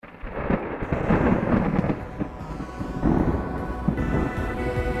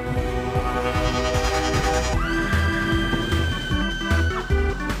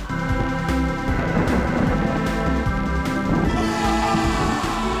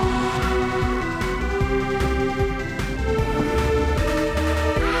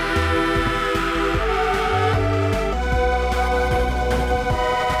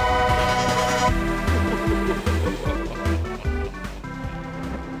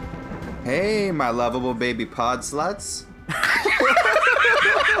Hey, my lovable baby pod sluts.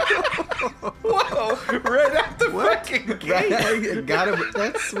 Whoa! Right out the fucking gate. Right, got it.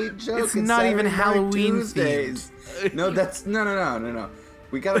 That sweet joke. It's not even Halloween Tuesdays. No, that's no.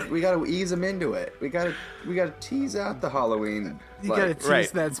 We gotta ease them into it. We gotta tease out the Halloween. You gotta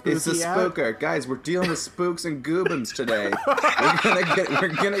tease that spooky It's a out. spooker, guys. We're dealing with spooks and goobums today.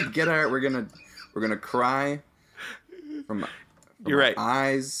 We're gonna cry from You're right. our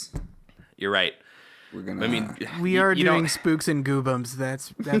eyes. You're right. We're gonna. I mean, We are doing spooks and goobums.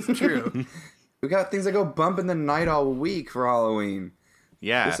 That's true. we got things that go bump in the night all week for Halloween.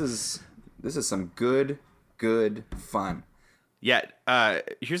 yeah. This is some good fun. Yeah,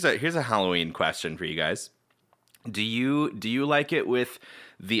 here's a Halloween question for you guys. Do you like it with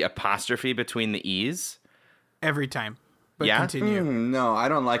the apostrophe between the E's? Every time. But Yeah? continue. No, I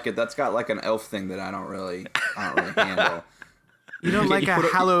don't like it. That's got like an elf thing that I don't really handle. You don't like a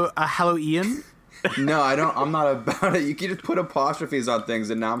Halloween? No, I don't. I'm not about it. You can just put apostrophes on things,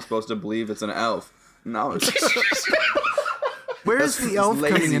 and now I'm supposed to believe it's an elf. No, Where's the elf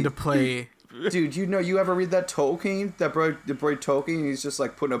lazy. coming into play? dude, you ever read that Tolkien? The boy Tolkien? He's just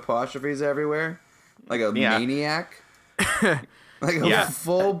like putting apostrophes everywhere, like a maniac, like a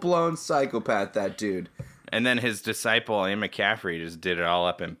full blown psychopath. That dude. And then his disciple, Ian McCaffrey, just did it all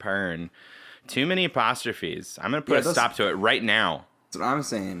up in Pern. Too many apostrophes. I'm going to put a stop to it right now. That's what I'm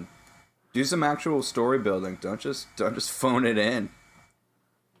saying. Do some actual story building. Don't just phone it in.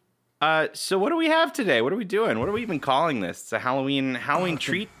 So what do we have today? What are we doing? What are we even calling this? It's a Halloween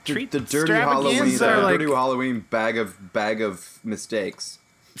treat The dirty Halloween, extravaganza? like- dirty Halloween bag of mistakes.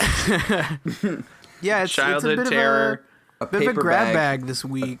 Yeah, it's a Childhood bit terror. of a grab bag this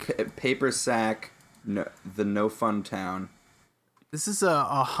week. Paper sack. No, the no fun town. This is a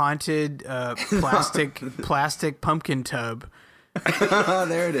haunted plastic pumpkin tub.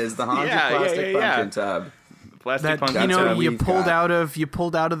 There it is. The haunted plastic pumpkin tub. Plastic That pumpkin. That's what you we've pulled got.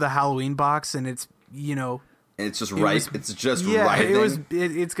 out of the Halloween box, and it's And it's just it ripe. was- It's just yeah, writhing.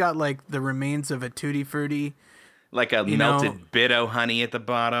 it's got like the remains of a tutti frutti. Like a melted bit of honey at the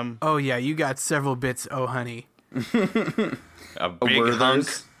bottom. Oh yeah, you got several bits. Oh honey, A big hunk.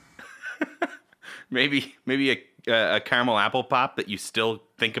 Werther's. Maybe a caramel apple pop that you still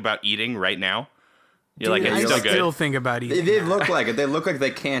think about eating right now. You're like, Dude, it's I still still good. think about They eating. look like it. They look like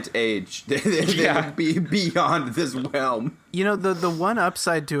they can't age. They would be beyond this realm. You know, the one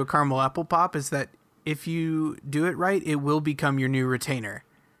upside to a caramel apple pop is that if you do it right, it will become your new retainer.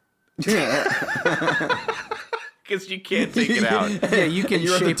 Because you can't take it out. Yeah, you can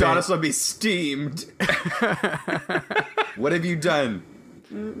Your shape orthodontist it. will be steamed. What have you done?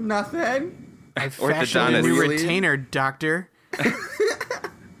 Nothing. I fashioned a Orthodontist. new Really? retainer, doctor.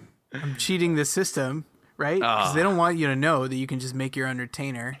 I'm cheating the system, right? Because they don't want you to know that you can just make your own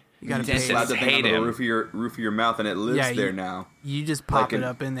retainer. You gotta Just pay. Slap the thing hate on the him. roof of your mouth, and it lives Yeah, there now, You just pop like it an-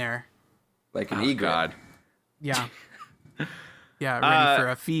 up in there. like an Oh, egret. God. Yeah. Yeah, ready for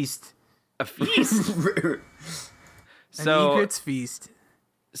a feast. A feast. An So egret's feast.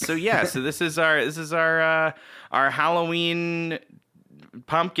 so this is our Halloween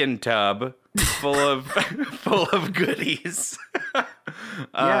pumpkin tub full of goodies.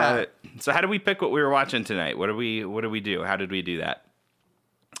 Yeah. So how do we pick what we were watching tonight? What do we do? How did we do that?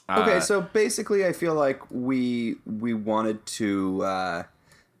 Okay, so basically, I feel like we wanted to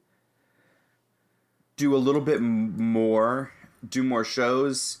do a little bit more, do more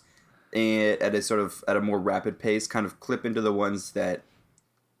shows, and at a more rapid pace. Kind of clip into the ones that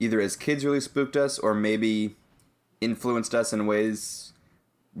either as kids really spooked us, or maybe influenced us in ways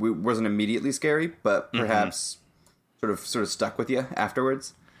we wasn't immediately scary, but perhaps sort of stuck with you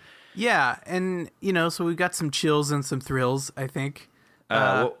afterwards. Yeah, and so we got some chills and some thrills, I think.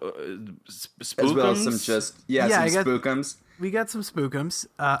 Spookums? As well as some some spookums. We got some spookums.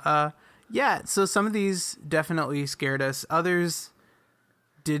 Yeah, so some of these definitely scared us. Others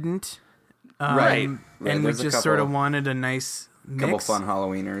didn't. Right. And we There's a just sort of couple- wanted a nice mix. Couple fun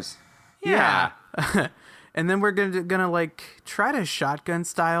Halloweeners. Yeah. And then we're gonna like try to shotgun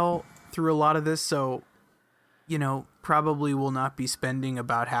style through a lot of this, so probably will not be spending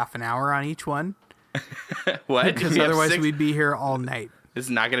about half an hour on each one, What? because You have otherwise six- we'd be here all night. This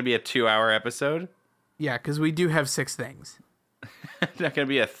is not going to be a 2-hour episode. Yeah, because we do have 6 things. It's not going to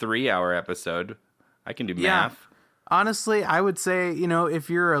be a 3-hour episode. I can do Yeah. math. Honestly, I would say, if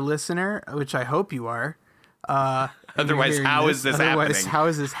you're a listener, which I hope you are. and you're Otherwise, hearing how is this otherwise, happening? How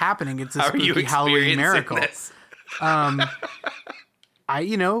is this happening? It's a How are you spooky Halloween experiencing miracle. this?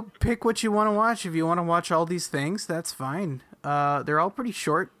 Pick what you want to watch. If you want to watch all these things, that's fine. They're all pretty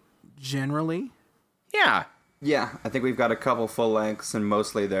short, generally. Yeah. Yeah, I think we've got a couple full lengths, and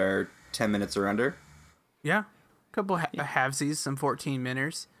mostly they're 10 minutes or under. Yeah. A couple halvesies, some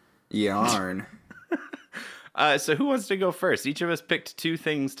 14-minners. Yarn. So who wants to go first? Each of us picked 2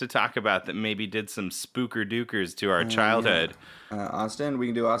 things to talk about that maybe did some spooker dukers to our childhood. Austin, we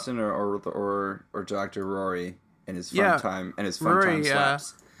can do Austin or Dr. Rory and his fun time Rory,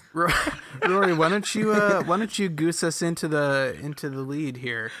 slaps. Rory, why don't you goose us into the lead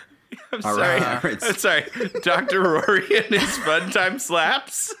here? I'm sorry. I'm sorry. Dr. Rory and his fun time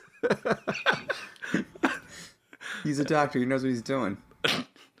slaps. He's a doctor. He knows what he's doing.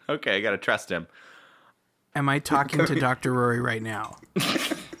 Okay, I gotta trust him. Am I talking to Dr. Rory right now?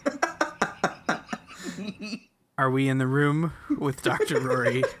 Are we in the room with Dr.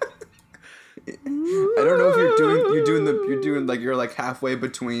 Rory? I don't know if you're like halfway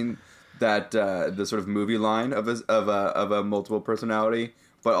between that the sort of movie line of a multiple personality,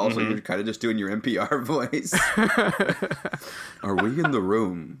 but also you're kind of just doing your NPR voice. Are we in the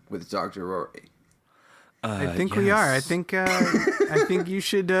room with Dr. Rory? I think we are. I think you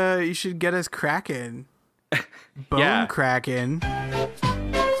should get us cracking. Bone cracking.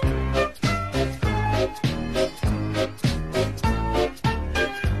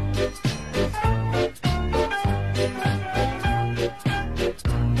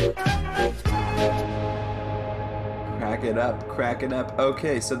 Crack it up.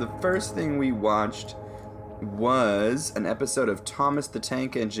 Okay, so the first thing we watched was an episode of Thomas the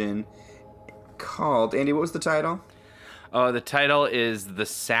Tank Engine called, Andy, what was the title? Oh, the title is The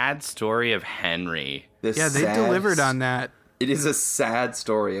Sad Story of Henry. They delivered on that. It is a sad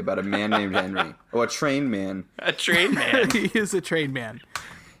story about a man named Henry. Oh, a trained man. A trained man. He is a trained man.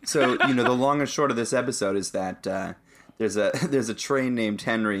 So, the long and short of this episode is that there's a train named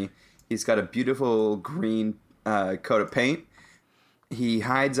Henry. He's got a beautiful green coat of paint. He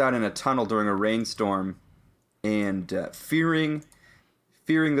hides out in a tunnel during a rainstorm, and fearing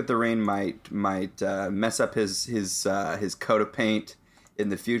that the rain might mess up his coat of paint in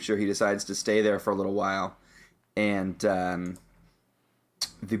the future, he decides to stay there for a little while. And the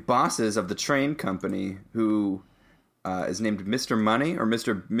bosses of the train company, who is named Mr. Money or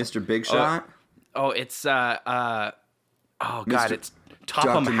Mr. Big Shot. It's God, it's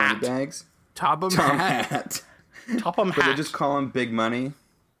Topham Dr. Hat. Moneybags. Topham Hat. Topham But they Hat. just call him Big Money.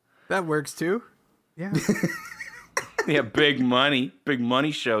 That works too. Yeah. Yeah, Big Money. Big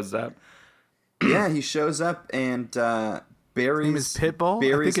Money shows up. Yeah, he shows up and buries name is Pitbull?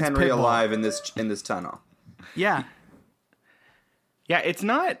 buries I think it's Henry Pitbull. alive in this tunnel. Yeah. Yeah, it's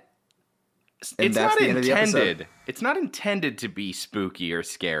not. And It's that's not the end of the episode. intended. It's not intended to be spooky or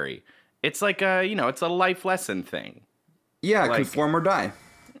scary. It's like it's a life lesson thing. Yeah, Like- conform or die.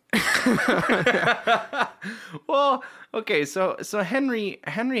 Well, okay, so Henry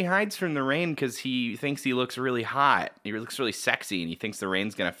hides from the rain because he thinks he looks really hot. He looks really sexy, and he thinks the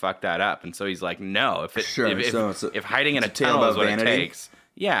rain's gonna fuck that up. And so he's like, no, if hiding in a tale tunnel is about what vanity. it takes,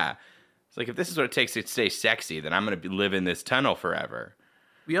 yeah, it's like if this is what it takes to stay sexy, then I'm gonna live in this tunnel forever.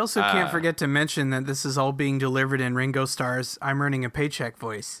 We also can't forget to mention that this is all being delivered in Ringo Starr's "I'm Earning a Paycheck"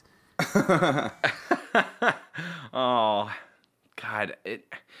 voice. Oh, God.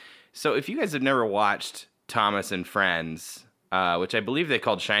 So if you guys have never watched Thomas and Friends, which I believe they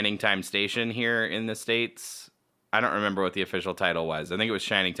called Shining Time Station here in the States, I don't remember what the official title was. I think it was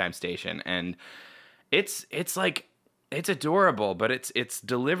Shining Time Station. And it's adorable, but it's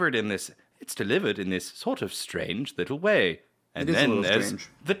delivered in this sort of strange little way. And It is a then little there's strange.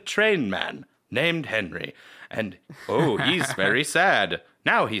 the train man named Henry. And he's very sad.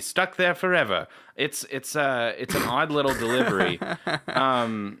 Now he's stuck there forever. It's an odd little delivery.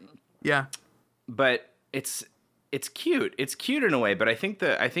 Yeah. But it's cute. It's cute in a way, but I think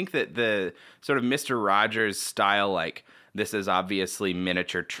that the sort of Mr. Rogers style, like this is obviously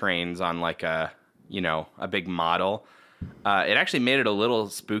miniature trains on like a big model. It actually made it a little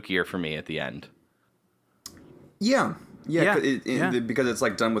spookier for me at the end. Yeah. Yeah. Because it's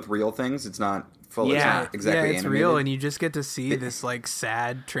like done with real things. It's not full. Yeah. It's not exactly yeah, it's animated. real, and you just get to see this like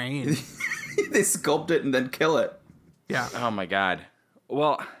sad train. They sculpt it and then kill it. Yeah. Oh my God.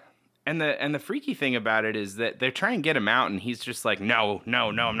 Well, and the freaky thing about it is that they're trying to get him out, and he's just like, no,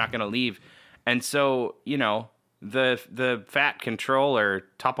 I'm not gonna leave. And so, the fat controller,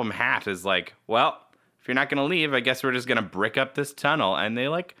 Topham Hat, is like, well, if you're not gonna leave, I guess we're just gonna brick up this tunnel, and they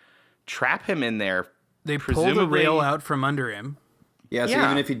like trap him in there. They pull the presumably- rail out from under him. Yeah. So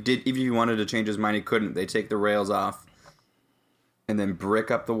Yeah. even if he wanted to change his mind, he couldn't. They take the rails off and then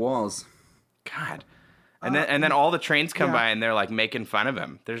brick up the walls. God. And then all the trains come by and they're like making fun of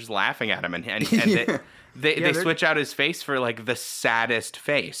him. They're just laughing at him, and they they're- switch out his face for like the saddest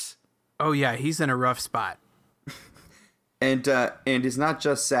face. Oh yeah, he's in a rough spot. and he's not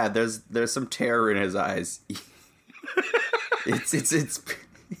just sad. There's some terror in his eyes.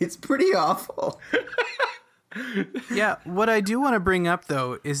 It's pretty awful. Yeah, what I do want to bring up,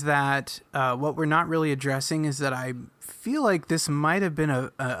 though, is that what we're not really addressing is that I feel like this might have been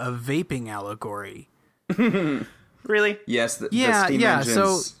a vaping allegory. Really? Yes. The Yeah, steam yeah. engines.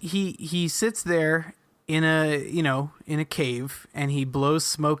 So he sits there in a cave, and he blows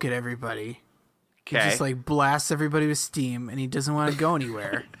smoke at everybody. He Okay. just like blasts everybody with steam, and he doesn't want to go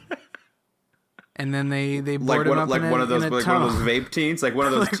anywhere. And then they board him up in a one of those tunnel. vape teens, like one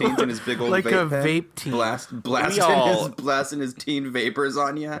of those teens in his big old like vape a pen. vape teen. Blasting his teen vapors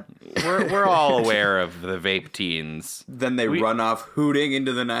on you. We're all aware of the vape teens. Then they run off hooting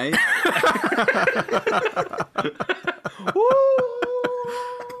into the night.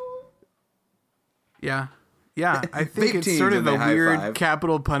 Yeah. Yeah, I think Vape it's teens sort of and a they high weird five.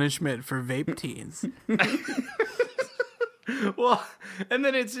 capital punishment for vape teens. Well, and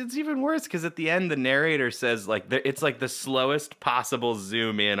then it's even worse because at the end the narrator says like it's like the slowest possible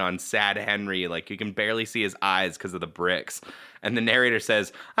zoom in on sad Henry, like you can barely see his eyes because of the bricks, and the narrator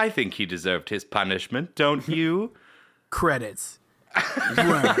says, "I think he deserved his punishment, don't you?" Credits.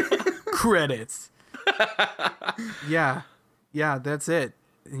 Right. Credits. Yeah. Yeah, that's it.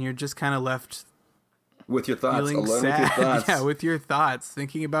 And you're just kind of left With your thoughts, feeling alone sad. with your thoughts. Yeah, with your thoughts,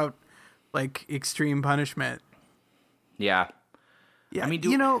 thinking about like extreme punishment. Yeah. Yeah, I mean,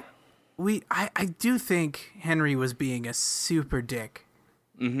 I do think Henry was being a super dick.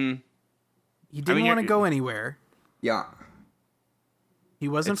 Mm-hmm. He didn't want to go anywhere. Yeah. He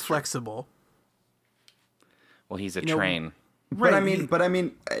wasn't It's true. flexible. Well, he's a know, train. But Right, I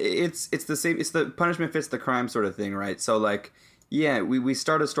mean, it's the same. It's the punishment fits the crime sort of thing, right? So like, yeah, we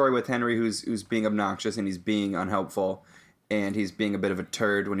start a story with Henry who's being obnoxious and he's being unhelpful, and he's being a bit of a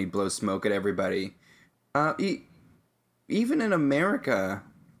turd when he blows smoke at everybody. Even in America,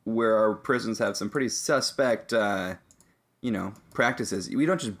 where our prisons have some pretty suspect, practices, we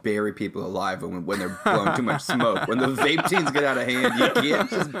don't just bury people alive when they're blowing too much smoke. When the vape teens get out of hand, you can't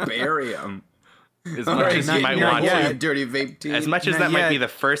just bury them. As All much right, as you not- might not want yet. to. you dirty vape teen. As much as Not that might be yet. the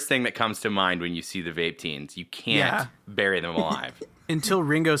first thing that comes to mind when you see the vape teens, you can't Yeah. bury them alive. Until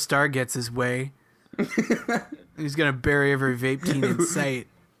Ringo Starr gets his way. He's going to bury every vape teen in sight.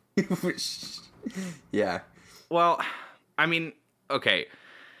 Yeah. Well, I mean, okay.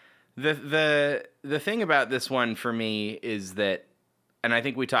 The thing about this one for me is that, and I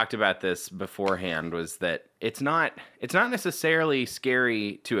think we talked about this beforehand, was that it's not necessarily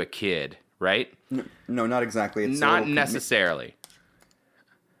scary to a kid, right? No, not exactly. It's a Not little- necessarily.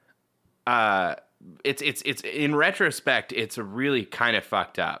 It's in retrospect, it's really kind of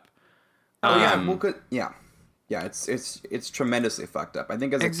fucked up. Oh yeah, well, yeah. It's tremendously fucked up. I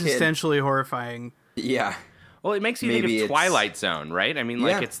think as a kid, Existentially horrifying. yeah, Well, it makes you Maybe think of it's- Twilight Zone, right? I mean,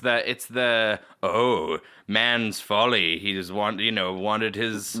 like Yeah. it's the man's folly. He just wanted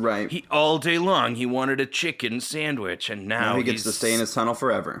his Right. He all day long he wanted a chicken sandwich, and now now he gets to stay in his tunnel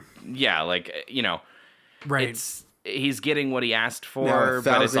forever. yeah, like Right. he's getting what he asked for, Now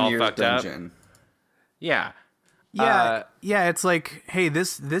but it's 1,000 all years fucked up. dungeon. Yeah, Yeah, it's like, hey,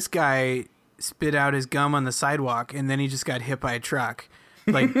 this guy spit out his gum on the sidewalk and then he just got hit by a truck.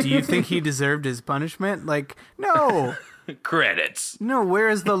 Like, do you think he deserved his punishment? Like, no. credits. No, where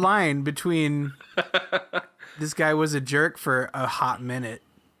is the line between this guy was a jerk for a hot minute,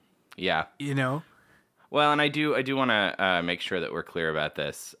 Yeah. you know? Well, and I do want to make sure that we're clear about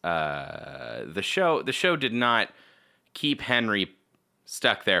this. The show did not keep Henry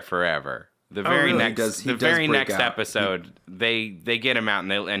stuck there forever. The very really? next He does very break next out. episode, they get him out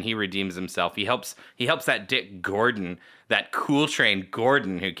and he redeems himself. He helps that Dick Gordon, that Cool Train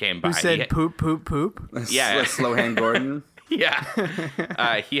Gordon who came by. Who said He- poop, poop, poop? Yeah. Slow hand Gordon.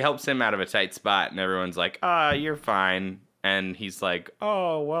 Yeah. He helps him out of a tight spot, and everyone's like, you're fine. And he's like,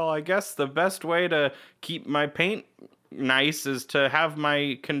 oh, well, I guess the best way to keep my paint nice is to have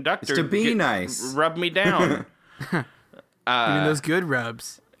my conductor to be nice. rub me down. Doing those good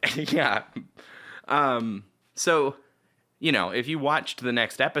rubs. Yeah. So, if you watched the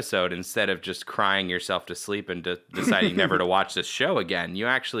next episode instead of just crying yourself to sleep and deciding never to watch this show again, you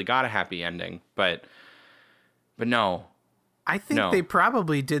actually got a happy ending. But no. I think No. they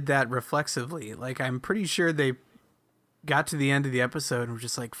probably did that reflexively. Like, I'm pretty sure they got to the end of the episode and were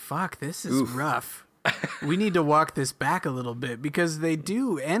just like, fuck, this is rough. We need to walk this back a little bit, because they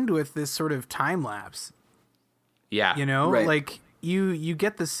do end with this sort of time lapse. Yeah. You know, Right. like you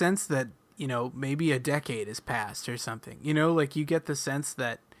get the sense that, maybe a decade has passed or something. Like you get the sense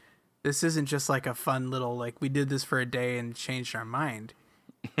that this isn't just like a fun little, like, we did this for a day and changed our mind.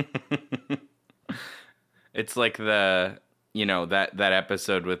 It's like the that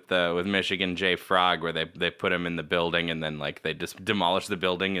episode with Michigan J. Frog where they put him in the building and then like they just demolish the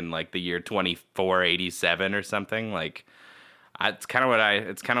building in like the year 2487 or something. Like it's kind of what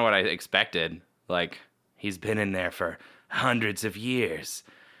I expected. Like he's been in there for hundreds of years.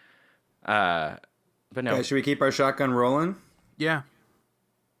 But no. Okay, should we keep our shotgun rolling? Yeah.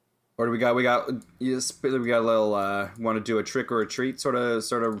 Or do we got a little want to do a trick or a treat sort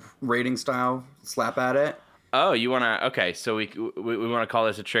of rating style slap at it? Oh, you want to? Okay, so we want to call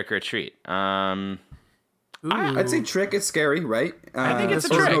this a trick or a treat. Ooh. I'd say trick. It's scary, right? I think it's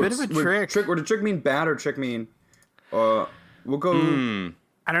a Or trick. a bit of a trick. Or did trick mean bad or trick mean? We'll go.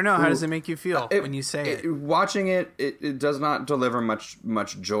 I don't know. How does it make you feel when you say it? Watching it does not deliver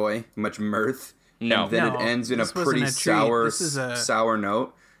much joy, much mirth. No. And then No, it ends in a this wasn't pretty a treat. sour, This is a- sour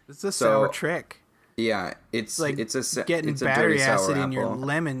note. It's a sour trick. Yeah, it's Like it's a getting it's a battery dirty sour acid apple. in your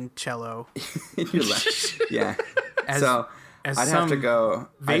limoncello. Yeah. As So as I'd have to some go.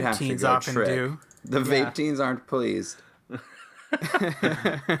 I'd vape have to teens go often trick. do. The vape teens aren't pleased. All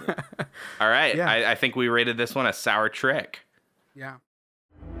right, Yeah. I think we rated this one a sour trick. Yeah.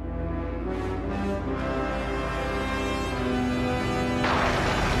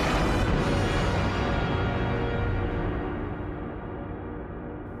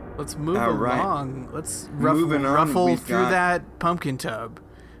 Let's move All right. along. Let's Moving on, ruffle we've through got- that pumpkin tub.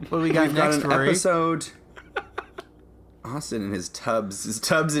 What do we got We've got next, an Rory? episode. Austin and his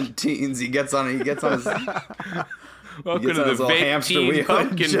tubs and teens. He gets on his Welcome gets to on the his little vape hamster teen wheel and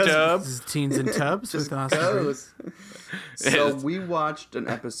pumpkin just- tub. This is Teens and Tubs with Austin. goes. So we watched an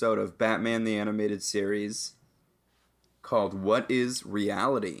episode of Batman the Animated Series called What is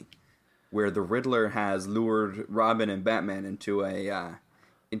Reality, where the Riddler has lured Robin and Batman into a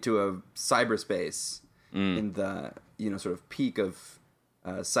cyberspace in the sort of peak of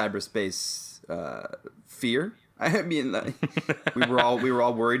cyberspace fear. I mean, we were all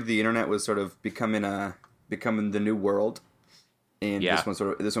worried the internet was sort of becoming the new world, and Yeah.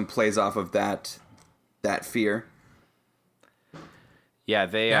 this one plays off of that fear. Yeah,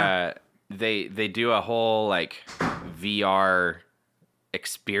 they do a whole like VR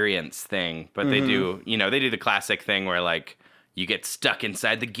experience thing, but they do the classic thing where like you get stuck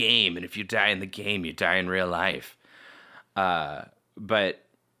inside the game, and if you die in the game, you die in real life. But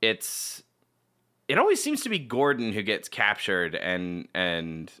it always seems to be Gordon who gets captured,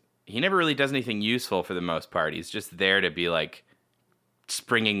 and he never really does anything useful for the most part. He's just there to be like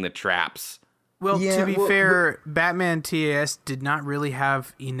springing the traps. Well, Yeah, to be well, fair, Batman TAS did not really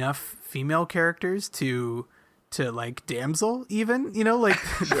have enough female characters to like damsel even, like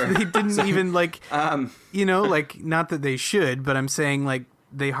they didn't even like like not that they should, but I'm saying like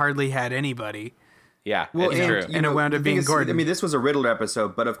they hardly had anybody. Yeah, Well, it's true. And it wound up the thing being is, Gordon. I mean, this was a Riddler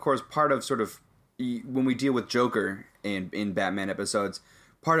episode, but of course, part of sort of when we deal with Joker in Batman episodes,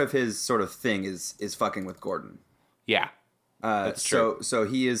 part of his sort of thing is fucking with Gordon. Yeah, that's true. So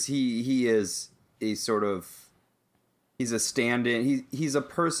he is a sort of he's a stand-in. He's a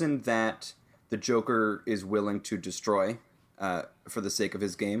person that the Joker is willing to destroy for the sake of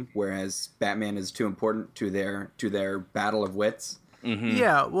his game, whereas Batman is too important to their battle of wits.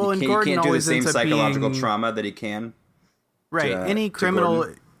 Yeah, well, and He Gordon can't do the always same ends up psychological being, trauma that he can. right. to Any criminal,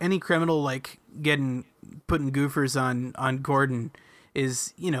 Gordon. like putting goofers on Gordon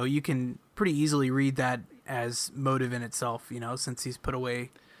is you can pretty easily read that as motive in itself. Since he's put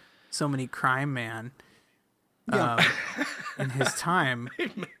away so many crime man in his time.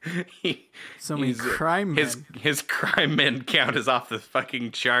 So many crime men. His crime men count is off the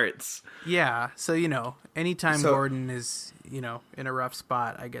fucking charts. Yeah, so anytime So- Gordon is in a rough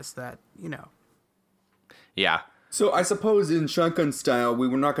spot, I guess that Yeah. So I suppose in Shotgun Style, we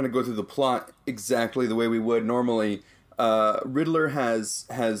were not going to go through the plot exactly the way we would normally. Riddler has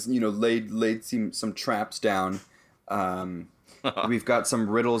laid some traps down. We've got some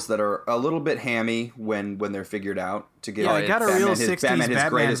riddles that are a little bit hammy when they're figured out to give Yeah, I got a real 60s Batman his Batman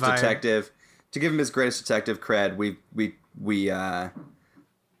greatest vibe. detective. To give him his greatest detective cred, we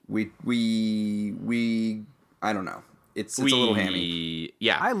I don't know. It's a little hammy.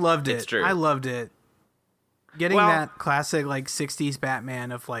 Yeah, I loved it. It's true. I loved it. Getting Well- that classic like 60s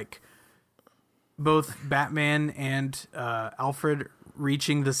Batman of like both Batman and Alfred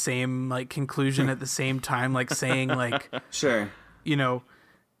reaching the same like conclusion at the same time, like saying like Sure.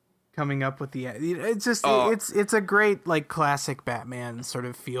 coming up with the it's just Oh. it's a great like classic Batman sort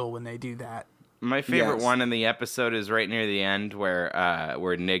of feel when they do that. My favorite Yes. one in the episode is right near the end where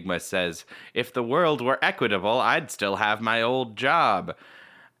Enigma says, "If the world were equitable, I'd still have my old job,"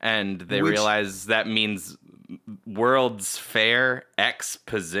 and they Which- realize that means World's Fair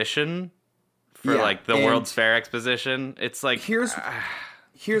exposition for Yeah, like the and World's Fair exposition. It's like here's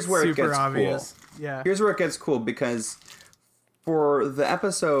where it Super gets obvious. cool. Yeah. Here's where it gets cool because for the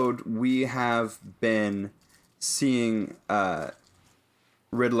episode we have been seeing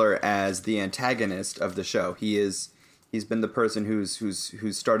Riddler as the antagonist of the show. He's been the person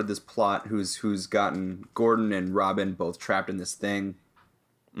who's started this plot, who's gotten Gordon and Robin both trapped in this thing.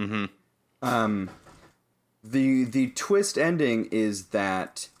 Mm-hmm. The twist ending is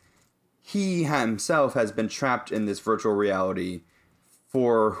that he himself has been trapped in this virtual reality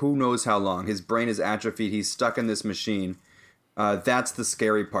for who knows how long. His brain is atrophied. He's stuck in this machine. That's the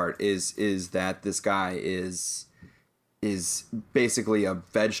scary part. Is that this guy is basically a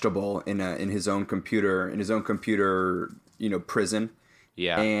vegetable in his own computer, prison.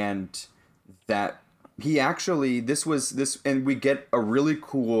 Yeah. And that he actually and we get a really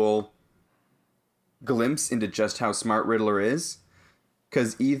cool glimpse into just how smart Riddler is,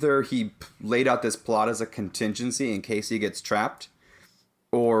 because either he laid out this plot as a contingency in case he gets trapped,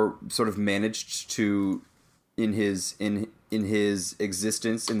 or sort of managed to in his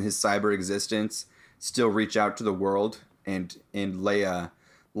existence, in his cyber existence, still reach out to the world and lay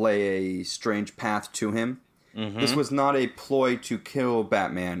a strange path to him. Mm-hmm. This was not a ploy to kill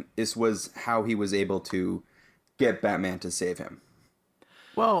Batman. This was how he was able to get Batman to save him.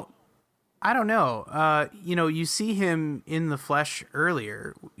 Well, I don't know. You see him in the flesh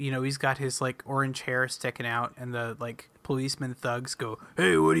earlier. He's got his like orange hair sticking out, and the like policeman thugs go,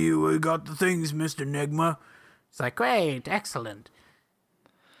 "Hey, what do you got the things, Mr. Nigma?" It's like, great, excellent.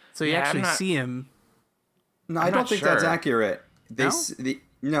 So you actually see him. No, I don't think that's accurate.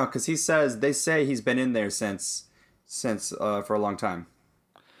 No, because they say he's been in there since for a long time.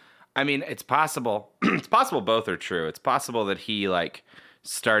 I mean, it's possible. It's possible both are true. It's possible that he like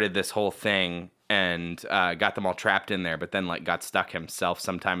started this whole thing and got them all trapped in there, but then like got stuck himself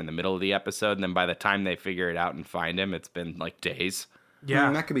sometime in the middle of the episode, and then by the time they figure it out and find him, it's been like days.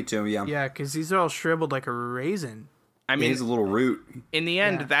 Yeah, that could be too. Yeah, yeah, because he's all shriveled like a raisin. I mean, he's a little root. In the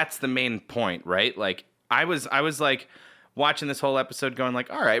end, that's the main point, right? Like I was like watching this whole episode going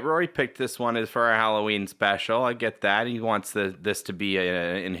like, all right, Rory picked this one as for our Halloween special. I get that. He wants this to be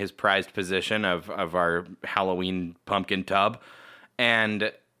in his prized position of our Halloween pumpkin tub.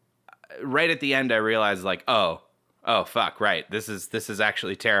 And right at the end, I realized like, oh, fuck, right. This is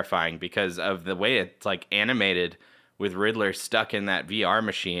actually terrifying because of the way it's like animated with Riddler stuck in that VR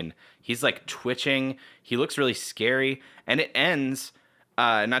machine. He's like twitching. He looks really scary. And it ends,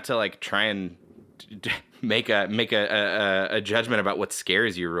 not to like try and make a judgment about what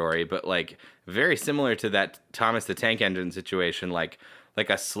scares you, Rory, but like very similar to that Thomas the Tank Engine situation, like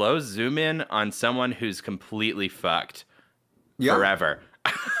a slow zoom in on someone who's completely fucked forever.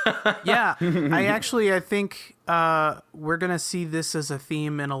 Yeah, I think we're gonna see this as a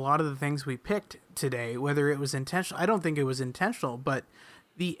theme in a lot of the things we picked today, whether it was intentional. I don't think it was intentional, but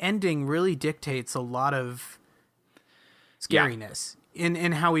the ending really dictates a lot of scariness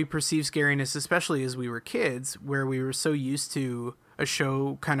in how we perceive scariness, especially as we were kids, where we were so used to a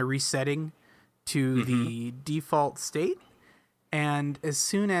show kind of resetting to the default state. And as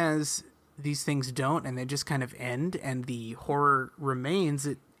soon as these things don't, and they just kind of end and the horror remains,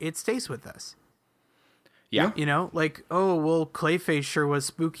 it stays with us. Yeah. Like, oh, well, Clayface sure was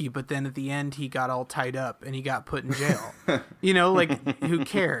spooky, but then at the end he got all tied up and he got put in jail. Like, who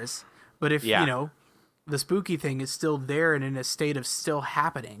cares? But if, the spooky thing is still there and in a state of still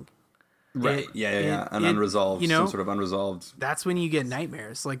happening. Right. Unresolved, some sort of unresolved. That's when you get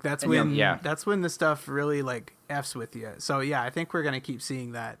nightmares. Like, that's when the stuff really, like, F's with you. So, yeah, I think we're going to keep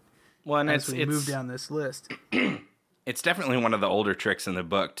seeing that. Well, and as we move down this list. It's definitely one of the older tricks in the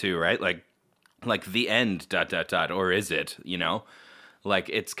book too, right? Like the end ... or is it? Like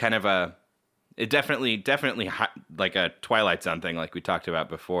it's kind of it definitely like a Twilight Zone thing, like we talked about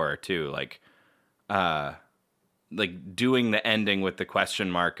before too. Like doing the ending with the question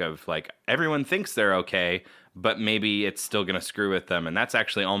mark of like everyone thinks they're okay, but maybe it's still gonna screw with them, and that's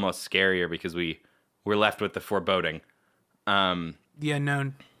actually almost scarier because we're left with the foreboding, the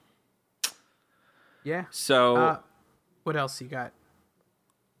unknown. Yeah. So, what else you got?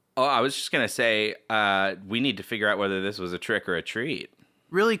 Oh, I was just going to say, we need to figure out whether this was a trick or a treat.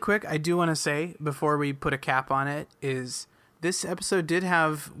 Really quick, I do want to say, before we put a cap on it, is this episode did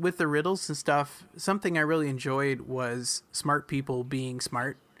have, with the riddles and stuff, something I really enjoyed was smart people being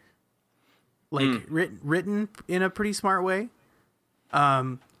smart. Like, written in a pretty smart way.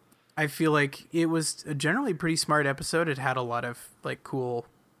 I feel like it was a generally pretty smart episode. It had a lot of, like, cool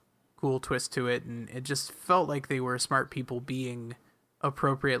twist to it, and it just felt like they were smart people being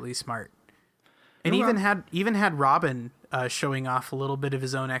appropriately smart, and even had Robin showing off a little bit of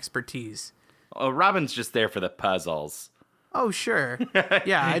his own expertise. Oh, Robin's just there for the puzzles. Oh, sure.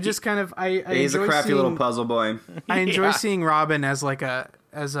 Yeah, I just kind of I He's a enjoy crafty seeing, little puzzle boy. I enjoy Yeah. seeing Robin as like a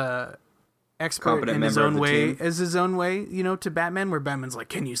expert Competent in his member of own the way, team. to Batman, where Batman's like,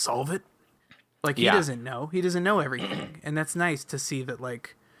 "Can you solve it?" Like he Yeah. doesn't know. He doesn't know everything, and that's nice to see that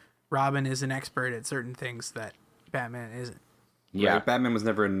like Robin is an expert at certain things that Batman isn't. Yeah. Right? Batman was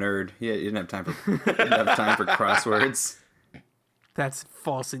never a nerd. He didn't have time for crosswords. That's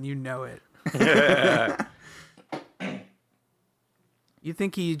false, and you know it. You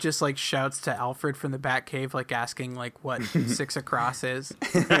think he just like shouts to Alfred from the Batcave, like asking like what 6 across is?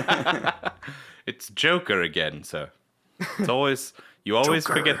 It's Joker again, so it's always you always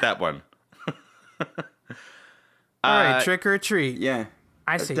Joker. forget that one. All right, trick or treat. Yeah.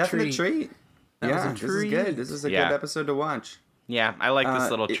 I A say definite treat. treat. was Yeah, a this is treat. good. This is a Yeah. good episode to watch. Yeah, I like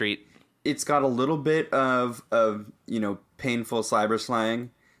this little treat. It's got a little bit of painful cyber slang,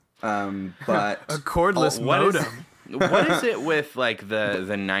 but A cordless What is, modem. what is it with like the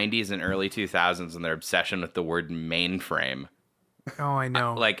 90s and early 2000s and their obsession with the word mainframe? Oh, I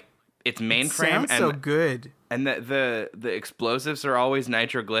know. Like it's it mainframe sounds and so good. and the explosives are always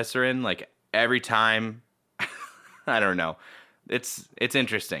nitroglycerin like every time. I don't know. It's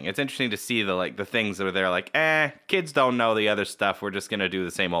interesting. It's interesting to see the things that are there like, kids don't know the other stuff. We're just going to do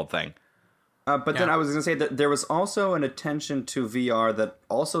the same old thing. but then Yeah. I was going to say that there was also an attention to VR that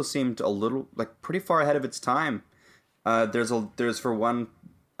also seemed a little like pretty far ahead of its time. There's for one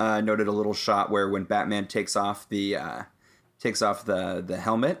noted a little shot where when Batman takes off the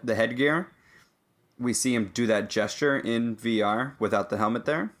helmet, the headgear, we see him do that gesture in VR without the helmet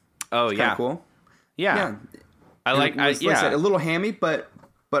there. Oh, Kind yeah. of cool. Yeah. Yeah. I like, It was, like I yeah. said, a little hammy, but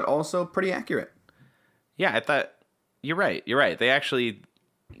also pretty accurate. Yeah, I thought you're right. You're right. They actually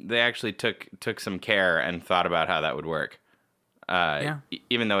took some care and thought about how that would work.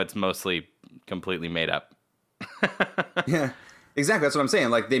 Even though it's mostly completely made up. Yeah, exactly. That's what I'm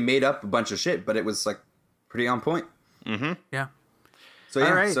saying. Like they made up a bunch of shit, but it was like pretty on point. Yeah. So yeah,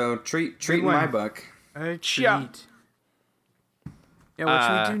 All right. so treat in one. my book. A treat. Yeah. Yeah,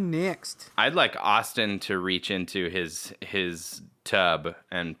 what should we do next? I'd like Austin to reach into his tub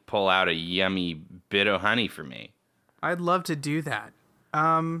and pull out a yummy bit of honey for me. I'd love to do that.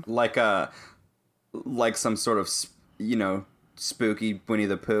 Like some sort of spooky Winnie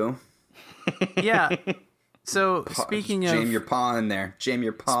the Pooh. Yeah. So speaking Jam of your paw in there. Jam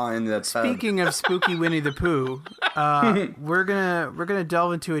your paw in the tub. speaking of spooky Winnie the Pooh, we're gonna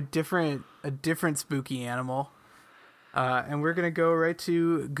delve into a different spooky animal, and we're gonna go right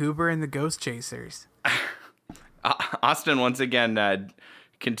to Goober and the Ghost Chasers. Austin once again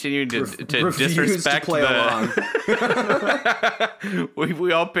continued to Refused disrespect to play along.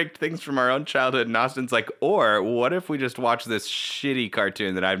 we all picked things from our own childhood, and Austin's like, or what if we just watch this shitty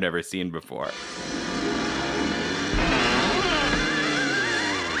cartoon that I've never seen before?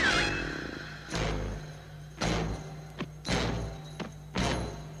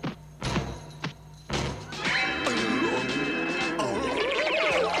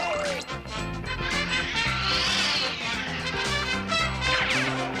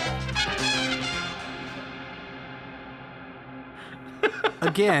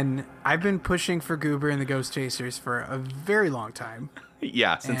 Again, I've been pushing for Goober and the Ghost Chasers for a very long time.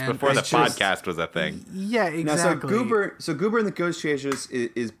 Yeah, since And before the it's just- podcast was a thing. Yeah, Now, exactly. so Goober and the Ghost Chasers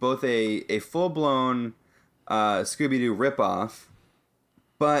is both a full blown Scooby Doo ripoff,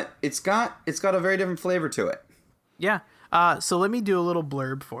 but it's got a very different flavor to it. Yeah. So let me do a little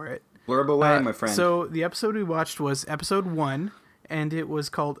blurb for it. Blurb away, my friend. So the episode we watched was episode 1, and it was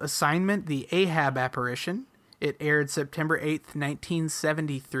called Assignment: The Ahab Apparition. It aired September 8th,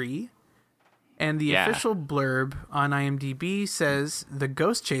 1973. And the Yeah. official blurb on IMDb says the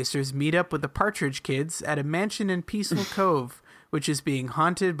Ghost Chasers meet up with the Partridge Kids at a mansion in Peaceful Cove, which is being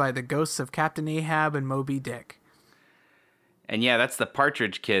haunted by the ghosts of Captain Ahab and Moby Dick. And yeah, that's the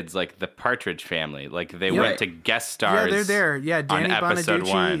Partridge Kids, like the Partridge Family. Like they Yeah. went to guest stars. Yeah, they're there. Yeah, Danny episode Bonaducci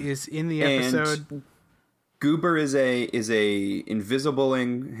 1. is in the And episode. Goober is a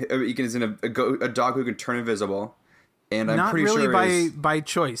invisibling. Is in a dog who can turn invisible, and I'm Not pretty really sure by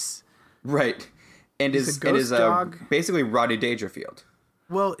choice. right, and He's is a ghost dog. basically Rodney Dangerfield.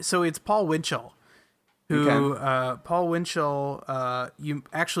 Well, so it's Paul Winchell, who Paul Winchell, you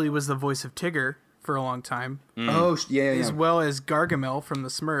actually was the voice of Tigger for a long time, Oh yeah. as well as Gargamel from the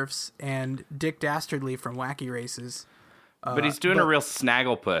Smurfs and Dick Dastardly from Wacky Races. But he's doing a real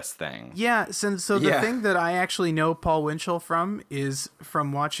Snagglepuss thing. Yeah, so the Yeah. thing that I actually know Paul Winchell from is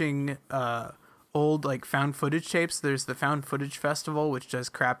from watching old like found footage tapes. There's the Found Footage Festival, which does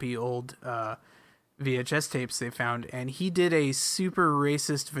crappy old VHS tapes they found, and he did a super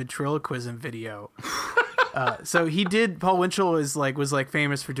racist ventriloquism video. So he did. Paul Winchell was like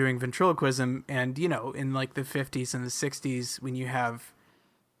famous for doing ventriloquism, and in like the 50s and the 60s, when you have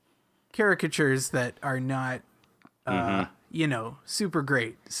caricatures that are not, super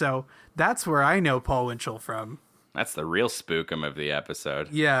great. So that's where I know Paul Winchell from. That's the real spookum of the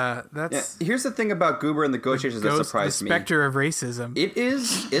episode. Yeah, that's. Yeah, here's the thing about Goober and the Ghost Chasers that surprised the me. specter of racism.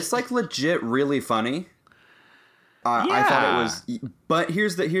 It's like legit really funny. I thought it was, but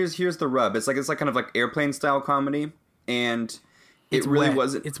here's the rub. It's like kind of like airplane style comedy, and It's it really wet.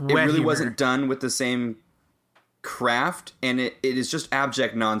 wasn't. It's It wet really humor. wasn't done with the same craft, and it is just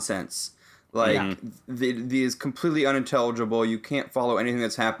abject nonsense. Like the is completely unintelligible. You can't follow anything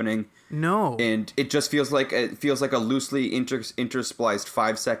that's happening. No. And it just feels like a loosely interspliced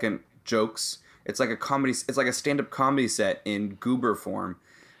 5-second jokes. It's like a comedy. It's like a stand-up comedy set in Goober form.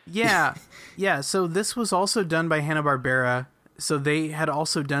 Yeah. Yeah. So this was also done by Hanna-Barbera. So they had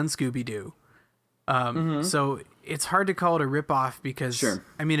also done Scooby-Doo. So it's hard to call it a ripoff because, Sure.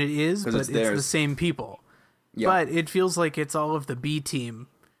 I mean, it is, but it's it's the theirs. same people. Yeah. But it feels like it's all of the B team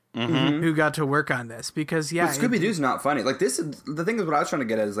who got to work on this because, But Scooby-Doo's not funny. Like this, the thing is, what I was trying to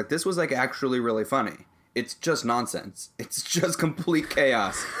get at is like this was like actually really funny. It's just nonsense. It's just complete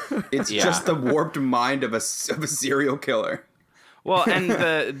chaos. It's just the warped mind of a serial killer. Well, and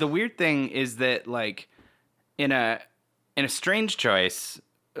the weird thing is that like in a strange choice,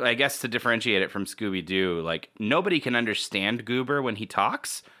 I guess to differentiate it from Scooby-Doo, like nobody can understand Goober when he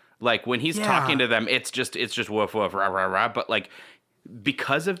talks. Like when he's talking to them, it's just woof woof rah rah rah. But like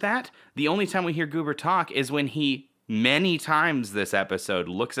because of that, the only time we hear Goober talk is when he many times this episode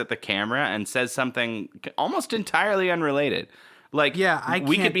looks at the camera and says something almost entirely unrelated. Like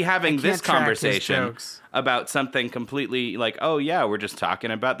we could be having this conversation about something completely like, oh yeah, we're just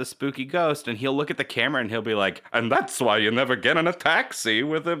talking about the spooky ghost, and he'll look at the camera and he'll be like, and that's why you never get in a taxi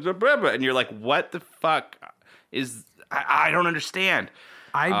with a and you're like, what the fuck is I don't understand.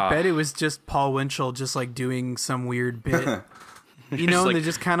 I bet it was just Paul Winchell just like doing some weird bit. And like- they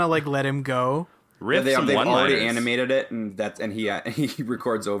just kind of like let him go. Riff They've some already one-liners. animated it, and he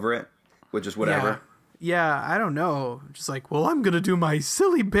records over it, which is whatever. Yeah, I don't know. Just like, well, I'm gonna do my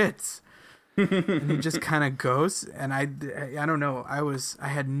silly bits, and he just kind of goes. And I don't know. I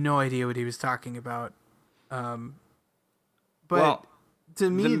had no idea what he was talking about. But Well, to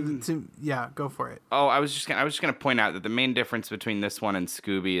me, go for it. Oh, I was just gonna point out that the main difference between this one and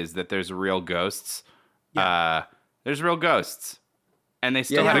Scooby is that there's real ghosts. There's real ghosts, and they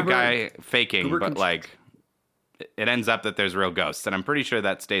still Yeah, had a Goober- guy faking, Goober but can- like it ends up that there's real ghosts, and I'm pretty sure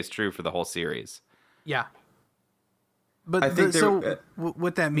that stays true for the whole series. Yeah. But I think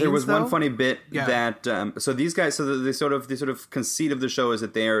what that means, There was though, one funny bit Yeah. that so these guys, so the sort of conceit of the show is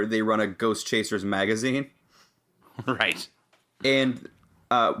that they run a Ghost Chasers magazine, Right. and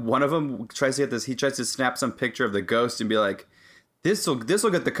one of them tries to get this. He tries to snap some picture of the ghost and be like, "This will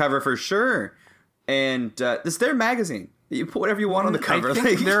get the cover for sure." And it's their magazine. You put whatever you want on the cover. I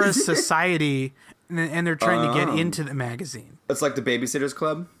think they're a society, and they're trying to get into the magazine. It's like the Babysitters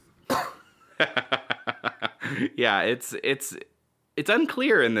Club. Yeah, it's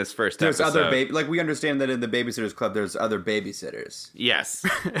unclear in this first There's episode. other like we understand that in the Babysitters Club there's other babysitters. Yes.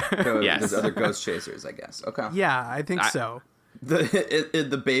 So Yes. There's other ghost chasers, I guess. Okay. Yeah, I think so.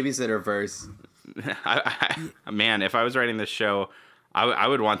 The babysitter verse. Man, if I was writing this show, I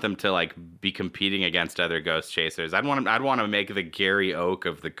would want them to like be competing against other ghost chasers. I'd want to make the Gary Oak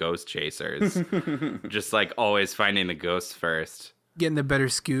of the ghost chasers, just like always finding the ghosts first. Getting the better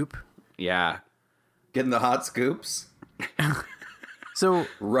scoop. Yeah, Getting the hot scoops. So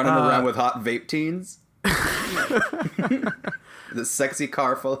Running around with hot vape teens. The sexy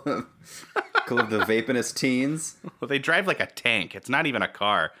car full of the vapinest teens. well, they drive like a tank. It's not even a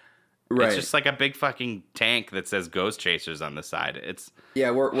car. Right. It's just like a big fucking tank that says Ghost Chasers on the side. It's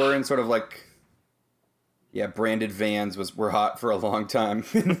Yeah, we're in sort of like branded vans were hot for a long time.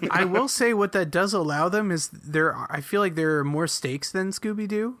 I will say what that does allow them is I feel like there are more stakes than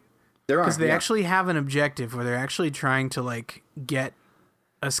Scooby-Doo. There are Because they actually have an objective where they're actually trying to like get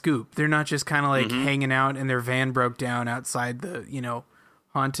a scoop. They're not just kind of like hanging out and their van broke down outside the,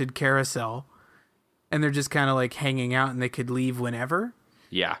 haunted carousel. And they're just kind of like hanging out and they could leave whenever,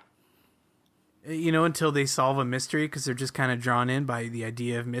 yeah. Until they solve a mystery because they're just kind of drawn in by the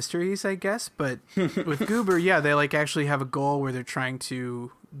idea of mysteries, I guess. But with Goober, they like actually have a goal where they're trying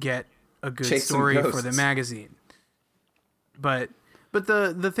to get a good Chase some story for ghosts. the magazine. But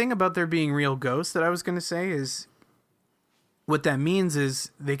the thing about there being real ghosts that I was going to say is what that means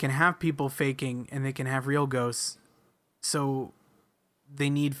is they can have people faking and they can have real ghosts. So they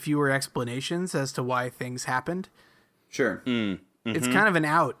need fewer explanations as to why things happened. Sure. It's kind of an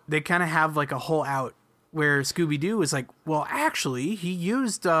out. They kind of have like a whole out where Scooby-Doo is like, well, actually, he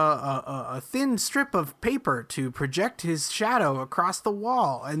used a thin strip of paper to project his shadow across the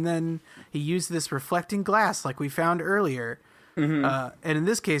wall, and then he used this reflecting glass like we found earlier. And in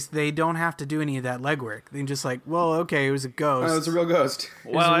this case, they don't have to do any of that legwork. They can just like, well, okay, it was a ghost. Oh, it's a real ghost.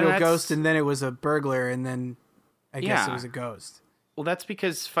 It was a real ghost, and then it was a burglar, and then I guess it was a ghost. Well, that's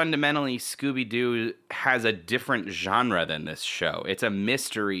because fundamentally Scooby-Doo has a different genre than this show. It's a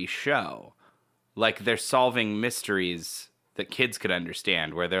mystery show. Like, they're solving mysteries that kids could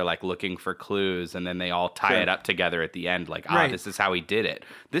understand, where they're, like, looking for clues, and then they all tie it up together at the end, like, this is how he did it.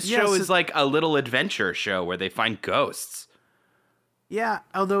 This show is like a little adventure show where they find ghosts. Yeah,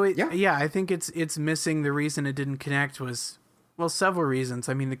 although I think it's missing. The reason it didn't connect was, well, several reasons.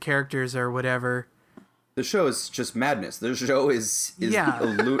 I mean, the characters are whatever. The show is just madness. The show is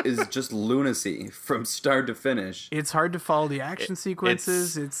just lunacy from start to finish. It's hard to follow the action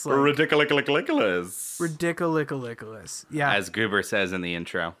sequences. It's like ridiculous. Yeah, as Goober says in the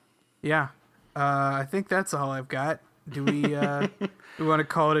intro. Yeah, I think that's all I've got. Do we want to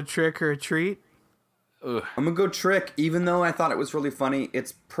call it a trick or a treat? I'm gonna go trick. Even though I thought it was really funny,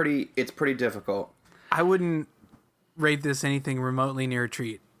 it's pretty difficult. I wouldn't rate this anything remotely near a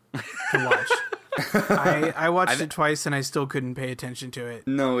treat to watch. I watched it twice and I still couldn't pay attention to it.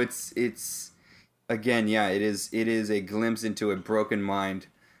 No, it's again, yeah, it is a glimpse into a broken mind.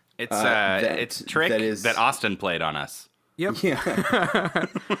 It's Trick that Austin played on us. Yep. Yeah.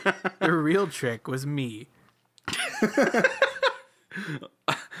 The real trick was me.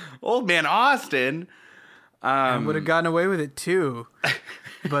 Old man Austin. I would have gotten away with it too,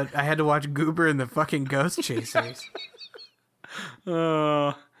 but I had to watch Goober and the fucking Ghost Chasers.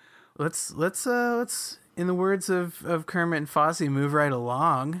 Let's in the words of Kermit and Fozzie, move right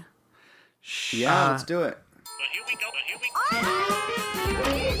along. Yeah, let's do it. Here we go.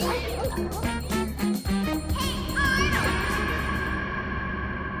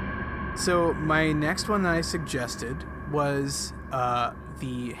 So my next one that I suggested was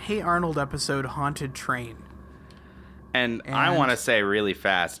the Hey Arnold episode Haunted Train. And I want to say really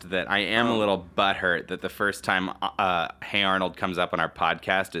fast that I am a little butthurt that the first time Hey Arnold comes up on our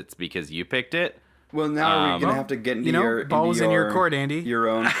podcast, it's because you picked it. Well, now we're gonna have to get into your ball was in your court, Andy. Your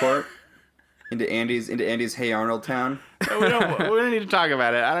own court. into Andy's Hey Arnold town. We don't need to talk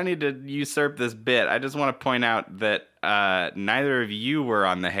about it. I don't need to usurp this bit. I just want to point out that neither of you were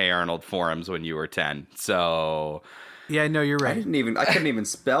on the Hey Arnold forums when you were 10. So yeah, no, you're right. I couldn't even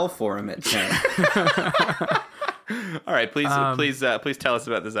spell for him at 10. All right, please tell us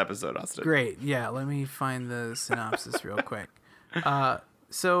about this episode, Austin. Great. Yeah, let me find the synopsis real quick.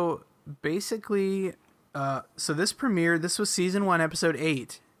 So basically, so this premiered. This was season 1, episode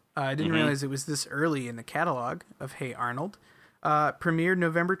 8. I didn't realize it was this early in the catalog of Hey Arnold. Premiered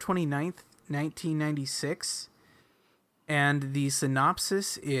November 29th, 1996. And the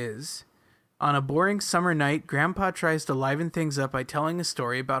synopsis is: on a boring summer night, Grandpa tries to liven things up by telling a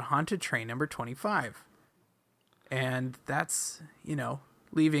story about haunted train number 25. And that's,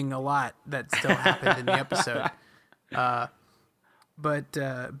 leaving a lot that still happened in the episode.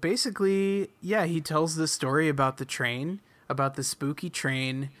 But basically, yeah, he tells the story about the train, about the spooky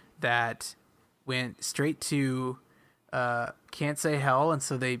train that went straight to can't say hell, and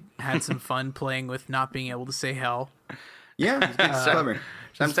so they had some fun playing with not being able to say hell. Yeah, it's clever.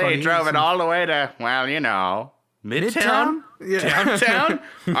 Some say he drove it all the way to, Midtown? Yeah. Downtown?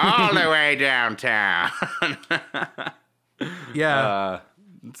 All the way downtown. Yeah.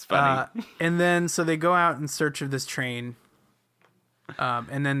 It's funny. And then, so they go out in search of this train,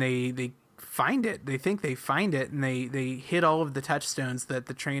 and then they find it. They think they find it, and they hit all of the touchstones that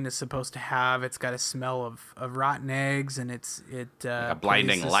the train is supposed to have. It's got a smell of rotten eggs, and it a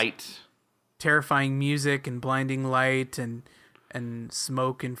blinding light. Terrifying music and blinding light and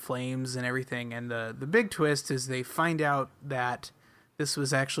smoke and flames and everything. And the big twist is they find out that this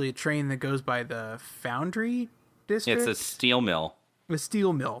was actually a train that goes by the Foundry District. It's a steel mill. A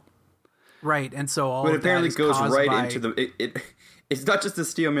steel mill. Right. And so all But of apparently that is goes caused right by... into the it's not just the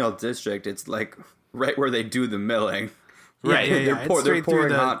steel mill district, it's like right where they do the milling. Right. Yeah, They're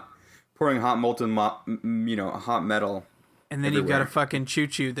pouring hot molten hot metal. And then everywhere. you've got a fucking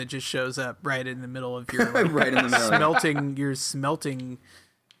choo-choo that just shows up right in the middle of your right in the middle. smelting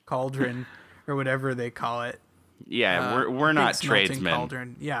cauldron or whatever they call it. Yeah, we're not tradesmen.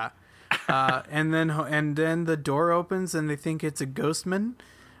 Cauldron. Yeah. And then the door opens and they think it's a ghostman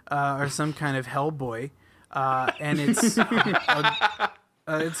or some kind of Hellboy. And it's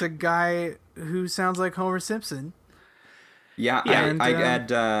it's a guy who sounds like Homer Simpson. Yeah, Yeah. And, I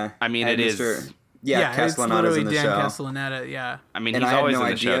had. I mean, had it is. Mr. Yeah, it's Castellaneta's literally in the Dan show. Castellaneta. Yeah, I mean, And he's I had always no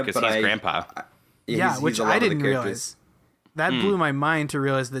in the show idea, because but he's Grandpa. Yeah, which a lot I of the didn't characters. realize. That blew my mind to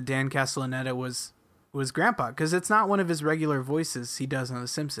realize that Dan Castellaneta was Grandpa, because it's not one of his regular voices he does on The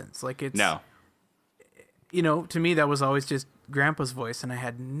Simpsons. Like it's No. to me that was always just Grandpa's voice, and I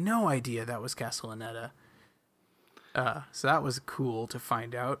had no idea that was Castellaneta. So that was cool to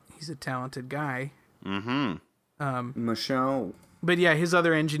find out. He's a talented guy. Michelle. But yeah, his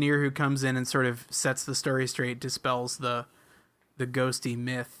other engineer who comes in and sort of sets the story straight, dispels the ghosty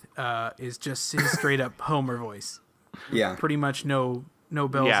myth, is just his straight up Homer voice. Yeah. Pretty much no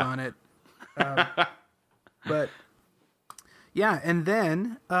bells Yeah. on it. But yeah, and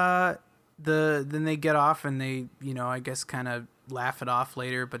then then they get off and they, I guess kind of laugh it off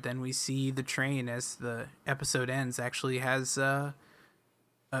later, but then we see the train, as the episode ends, actually has a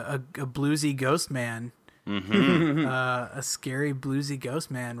bluesy ghost man. A scary bluesy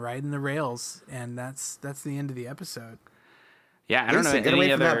ghost man riding the rails, and that's the end of the episode. Yeah, I don't know Listen, get any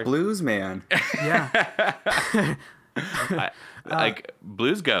away from other that blues man. Yeah. like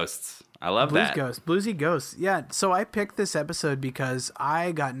blues ghosts. I love that. Bluesy ghosts. Yeah. So I picked this episode because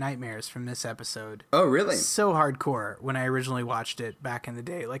I got nightmares from this episode. Oh, really? So hardcore when I originally watched it back in the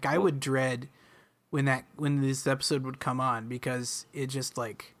day. Like I would dread when this episode would come on, because it just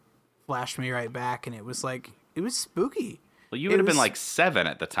like flashed me right back, and it was spooky. Well, you would have been like 7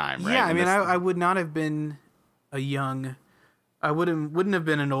 at the time, right? Yeah, I mean, This- I would not have been I wouldn't have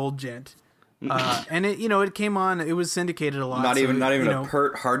been an old gent. And it came on. It was syndicated a lot. Not so, even a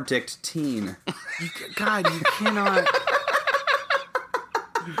pert, hard-dicked teen. God, you cannot.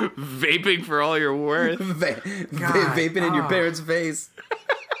 vaping for all you're worth. Vaping in your parents' face.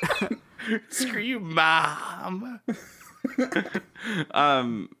 Screw you, mom. But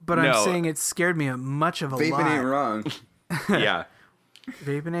No. I'm saying it scared me much of a Vaping lot. ain't wrong. Yeah,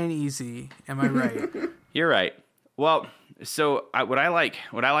 Vaping ain't easy. Am I right? you're right. Well, so what I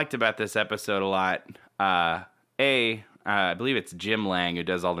liked about this episode a lot. I believe it's Jim Lang who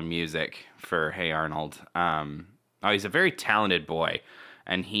does all the music for Hey Arnold. He's a very talented boy,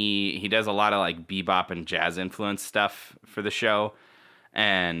 and he does a lot of like bebop and jazz influence stuff for the show.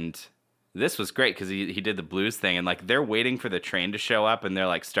 And this was great because he did the blues thing, and like they're waiting for the train to show up, and they're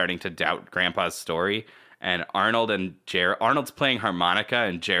like starting to doubt Grandpa's story. And Arnold's playing harmonica,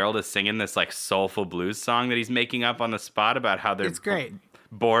 and Gerald is singing this like soulful blues song that he's making up on the spot about how they're It's great.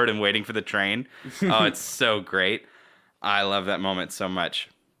 bored and waiting for the train. Oh, it's so great. I love that moment so much.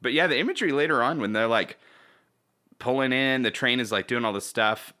 But yeah, the imagery later on when they're like pulling in, the train is like doing all this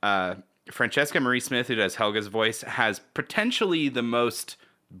stuff. Francesca Marie Smith, who does Helga's voice, has potentially the most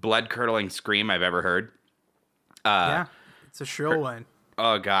blood-curdling scream I've ever heard. Yeah, it's a shrill one.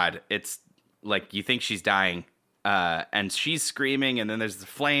 Oh God, it's like you think she's dying, and she's screaming, and then there's the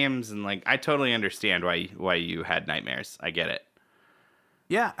flames, and like I totally understand why you had nightmares. I get it.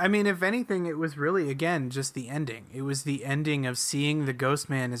 Yeah, I mean, if anything, it was really, again, just the ending. It was the ending of seeing the ghost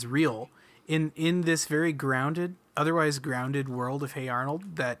man as real in this very otherwise grounded world of Hey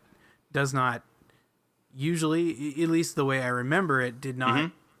Arnold that does not usually, at least the way I remember it, did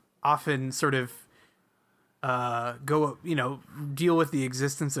not often sort of deal with the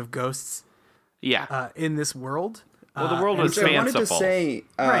existence of ghosts Yeah. in this world. Well, the world was Which I wanted fanciful. to say,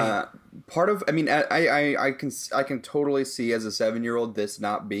 Right. part of, I mean, I can totally see as a 7-year-old this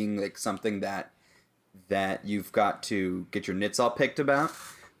not being like something that you've got to get your nits all picked about.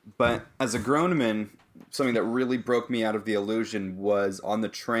 But as a grown man, something that really broke me out of the illusion was on the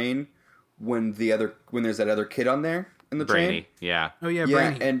train when there's that other kid on there in the Brainy. train. Yeah. Oh yeah,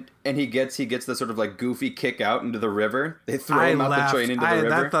 Yeah, Brainy. and he gets the sort of like goofy kick out into the river. They throw I him out laughed. the train into the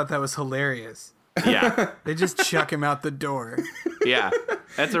river. I thought that was hilarious. Yeah. They just chuck him out the door. Yeah.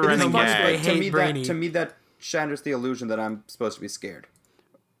 That's a It's running much gag. like- hate Brainy. To me, that shatters the illusion that I'm supposed to be scared.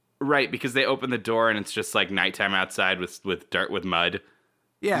 Right, because they open the door and it's just like nighttime outside with dirt with mud.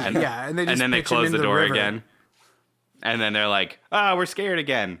 Yeah, yeah, and they just And then they pitch him close into the door river. again. And then they're like, "Oh, we're scared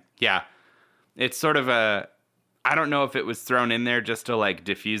again." Yeah. It's sort of I don't know if it was thrown in there just to like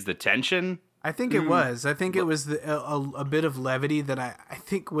diffuse the tension. I think it was. I think it was a bit of levity that I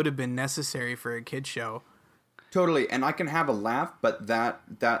think would have been necessary for a kid show. Totally, and I can have a laugh, but that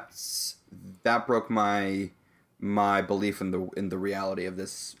broke my belief in the reality of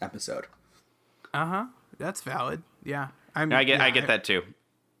this episode. That's valid. Yeah, I get that too.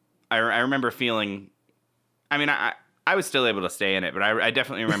 I remember feeling. I mean, I was still able to stay in it, but I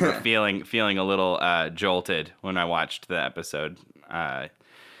definitely remember feeling a little jolted when I watched the episode.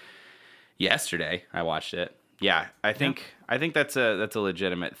 Yesterday, I watched it. Yeah, I think I think that's a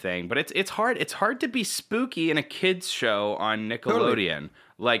legitimate thing, but it's hard to be spooky in a kids show on Nickelodeon. Totally.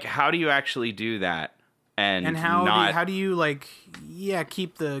 Like, how do you actually do that? And how do you like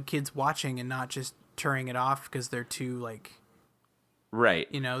keep the kids watching and not just turning it off because they're too like right?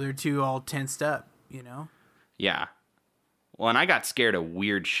 They're too all tensed up. Yeah. Well, and I got scared of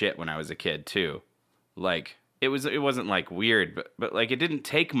weird shit when I was a kid too. Like it wasn't like weird, but like it didn't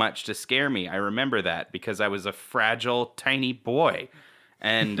take much to scare me. I remember that because I was a fragile tiny boy,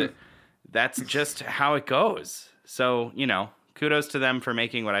 and that's just how it goes. So kudos to them for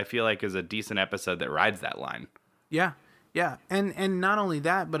making what I feel like is a decent episode that rides that line. Yeah, and not only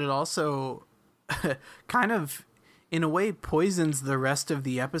that, but it also kind of, in a way, poisons the rest of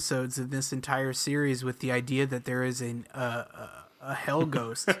the episodes of this entire series with the idea that there is a hell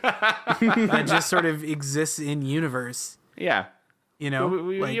ghost that just sort of exists in universe. Yeah, we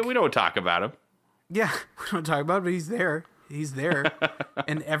don't talk about him. Yeah, we don't talk about it, but he's there. He's there.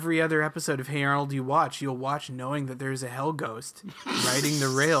 And every other episode of Hey Arnold you'll watch knowing that there's a hell ghost riding the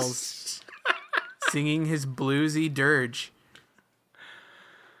rails, singing his bluesy dirge.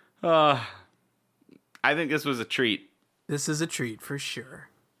 I think this was a treat. This is a treat for sure.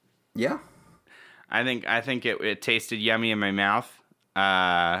 Yeah. I think it tasted yummy in my mouth.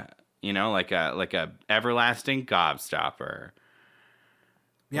 Like a everlasting gobstopper.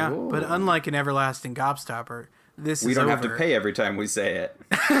 Yeah, Ooh. But unlike an everlasting gobstopper, we don't have to pay every time we say it.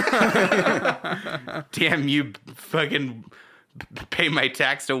 Damn, you fucking pay my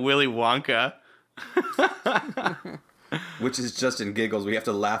tax to Willy Wonka. Which is just in giggles. We have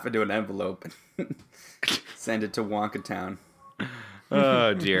to laugh into an envelope and send it to Wonkatown.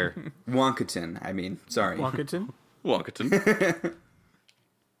 Oh, dear. Wonkaton, I mean. Sorry. Wonkaton? Wonkaton.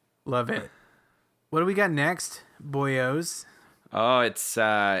 Love it. What do we got next, boyos? Oh, it's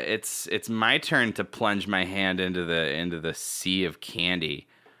my turn to plunge my hand into the sea of candy.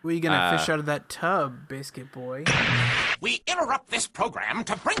 What are you gonna fish out of that tub, Biscuit Boy? We interrupt this program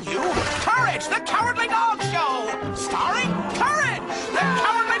to bring you Courage, the Cowardly Dog Show, starring Courage, the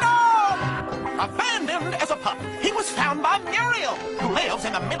Cowardly Dog. Abandoned as a pup, he was found by Muriel, who lives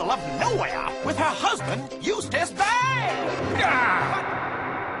in the middle of nowhere with her husband, Eustace Bay.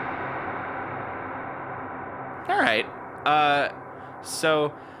 All right.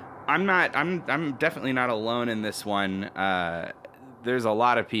 So I'm definitely not alone in this one. There's a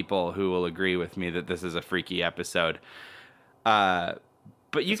lot of people who will agree with me that this is a freaky episode. But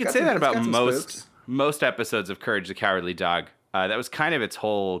you can say that about most episodes of Courage the Cowardly Dog. That was kind of its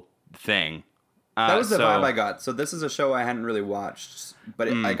whole thing. That was the vibe I got. So this is a show I hadn't really watched, but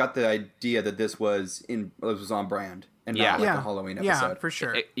I got the idea that this was on brand and not like a Halloween episode. Yeah, for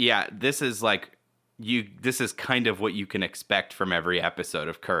sure. This is like this is kind of what you can expect from every episode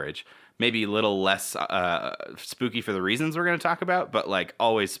of Courage. Maybe a little less spooky for the reasons we're going to talk about, but like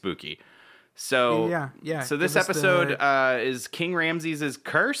always spooky. So yeah. So this episode is King Ramses'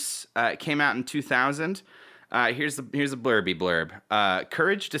 Curse. It came out in 2000. Here's a blurby blurb.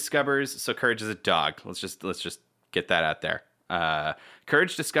 Courage discovers. So Courage is a dog. Let's just get that out there.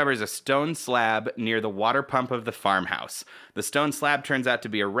 Courage discovers a stone slab near the water pump of the farmhouse. The stone slab turns out to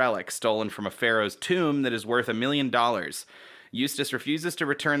be a relic stolen from a pharaoh's tomb that is worth $1 million. Eustace refuses to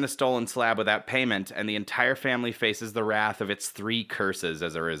return the stolen slab without payment, and the entire family faces the wrath of its 3 curses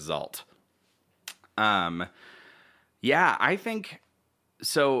as a result. I think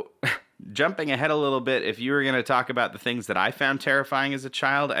so. Jumping ahead a little bit, if you were going to talk about the things that I found terrifying as a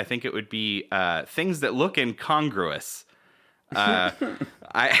child, I think it would be things that look incongruous.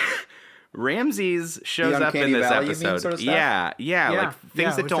 Ramses shows up in this episode. Sort of yeah, like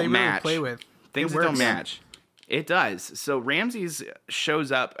things that don't match. Play with. Things that don't match. It does. So Ramses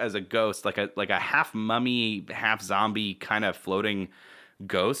shows up as a ghost, like a half mummy, half zombie kind of floating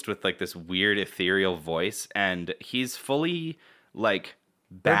ghost with like this weird ethereal voice, and he's fully like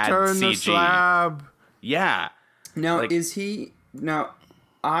bad Return CG. the slab. Yeah. Now is he something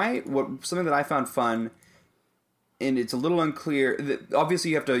that I found fun, and it's a little unclear.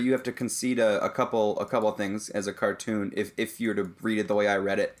 Obviously, you have to concede a couple of things as a cartoon if you were to read it the way I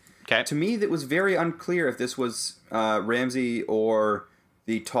read it. Okay. To me, that was very unclear if this was Ramsey or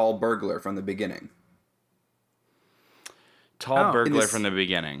the tall burglar from the beginning. Burglar from the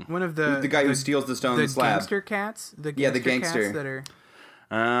beginning. One of the guy who steals the stone slab. Gangster cats. The gangster cats that are.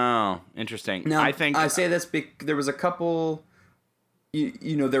 Oh, interesting. Now, I say this because there was a couple.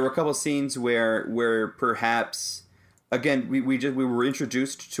 There were a couple scenes where perhaps, again, we were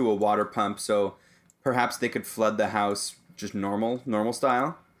introduced to a water pump, so perhaps they could flood the house just normal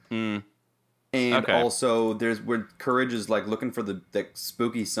style. Mm. And also, where Courage is like looking for the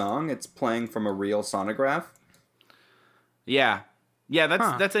spooky song. It's playing from a real sonograph. Yeah. Yeah,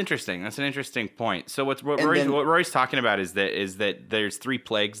 that's interesting. That's an interesting point. So what then- Roy's talking about is that there's 3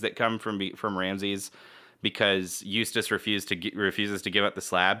 plagues that come from Ramses because Eustace refuses to give up the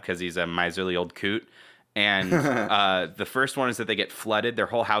slab because he's a miserly old coot. And the first one is that they get flooded. Their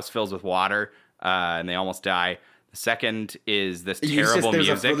whole house fills with water, and they almost die. The second is this terrible there's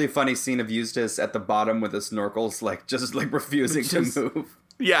music. a really funny scene of Eustace at the bottom with the snorkels, just refusing to move.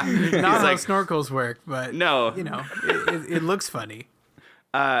 Yeah, Not how snorkels work, but No. it looks funny.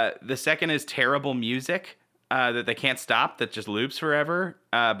 The second is terrible music that they can't stop, that just loops forever,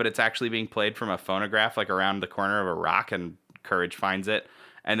 but it's actually being played from a phonograph around the corner of a rock, and Courage finds it.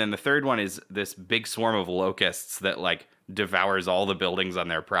 And then the third one is this big swarm of locusts that devours all the buildings on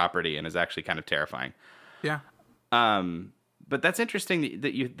their property and is actually kind of terrifying. Yeah. But that's interesting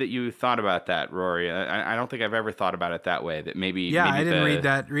that you thought about that, Rory. I don't think I've ever thought about it that way. That maybe I didn't read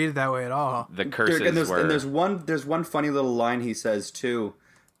it that way at all. The curses and there's one funny little line he says too,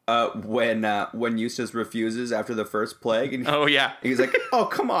 when Eustace refuses after the first plague, and he's like, "Oh,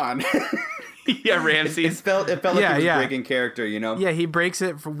 come on." Yeah, Ramses. It felt like he was breaking character, Yeah, he breaks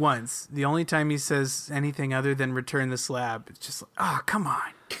it for once. The only time he says anything other than return the slab, it's just like, oh, come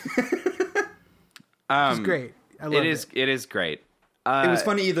on. It's great. I love it. It is great. It was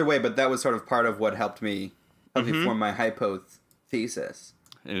funny either way, but that was sort of part of what helped me form my hypothesis.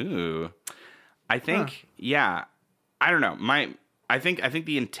 Ooh. I think, I don't know. I think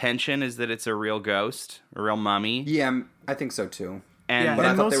the intention is that it's a real ghost, a real mummy. Yeah, I think so too. But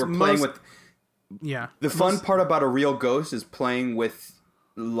I thought they were playing with... Yeah. The fun part about a real ghost is playing with,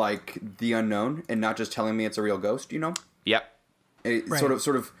 the unknown and not just telling me it's a real ghost, Yep. It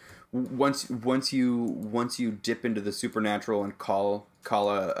sort of once you dip into the supernatural and call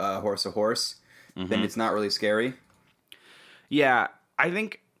a horse a horse, then it's not really scary. Yeah, I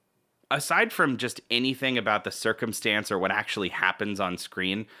think aside from just anything about the circumstance or what actually happens on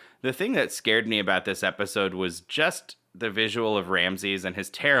screen, the thing that scared me about this episode was just the visual of Ramses and his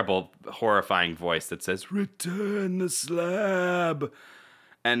terrible, horrifying voice that says, "Return the slab."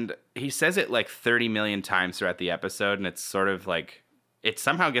 And he says it 30 million times throughout the episode, and it's sort of it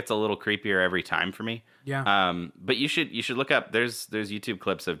somehow gets a little creepier every time for me. Yeah. But you should look up. There's YouTube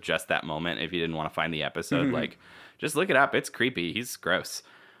clips of just that moment if you didn't want to find the episode. Just look it up. It's creepy. He's gross.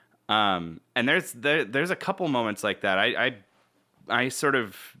 And there's a couple moments like that. I sort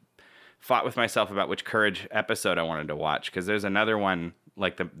of fought with myself about which Courage episode I wanted to watch, because there's another one,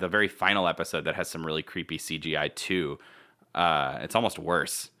 the very final episode, that has some really creepy CGI too. It's almost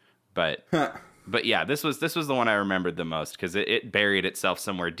worse, but yeah, this was the one I remembered the most because it buried itself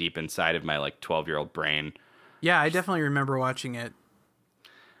somewhere deep inside of my 12-year-old brain. Yeah, I definitely remember watching it.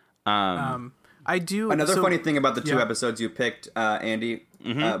 I do. Another funny thing about the 2 episodes you picked, Andy,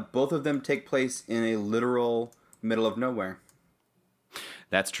 both of them take place in a literal middle of nowhere.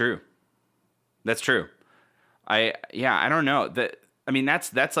 That's true. I don't know that. I mean,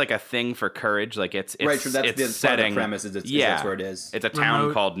 that's a thing for Courage. It's right. So that's the setting. Premise is that's where it is. It's a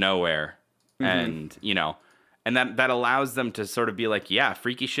town called Nowhere, and and that allows them to sort of be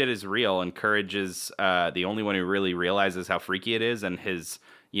freaky shit is real, and Courage is the only one who really realizes how freaky it is, and his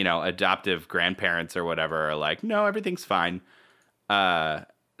adoptive grandparents or whatever are no, everything's fine.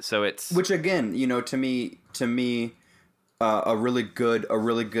 So it's again, to me. A really good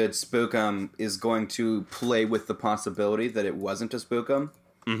spookum is going to play with the possibility that it wasn't a spookum.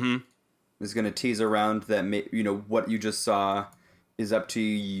 Mm-hmm. It's going to tease around that what you just saw is up to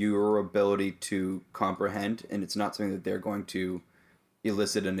your ability to comprehend, and it's not something that they're going to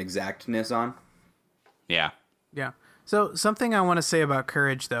elicit an exactness on. Yeah. Yeah. So something I want to say about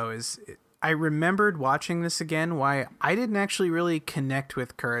Courage, though, is I remembered watching this again why I didn't actually really connect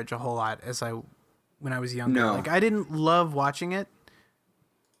with Courage a whole lot when I was younger. No. I didn't love watching it.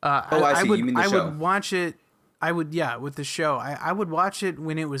 I see. You mean the show. I would watch it. With the show. I would watch it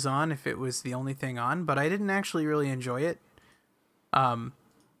when it was on, if it was the only thing on, but I didn't actually really enjoy it.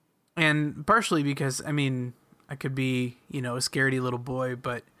 And partially because, I could be, a scaredy little boy,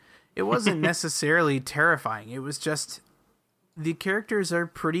 but it wasn't necessarily terrifying. It was just, the characters are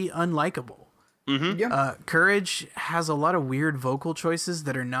pretty unlikable. Mm-hmm. Yeah. Courage has a lot of weird vocal choices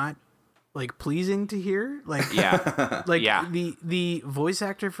that are not pleasing to hear. The voice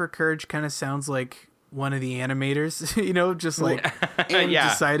actor for Courage kind of sounds like one of the animators,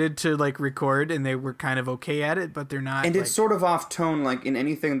 decided to record, and they were kind of okay at it, but they're not. And it's sort of off tone, in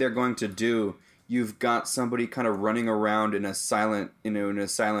anything they're going to do. You've got somebody kind of running around in a silent,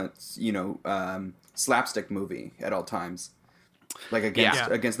 slapstick movie at all times.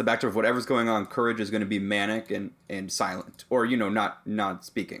 Against the backdrop of whatever's going on, Courage is going to be manic and silent, or not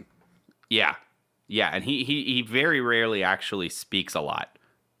speaking. Yeah. Yeah, and he very rarely actually speaks a lot.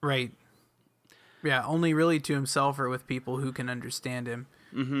 Right. Yeah, only really to himself or with people who can understand him.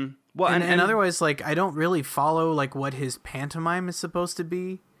 Well, And otherwise, like, I don't really follow like what his pantomime is supposed to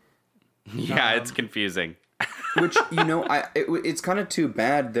be. yeah, it's confusing. Which it's kind of too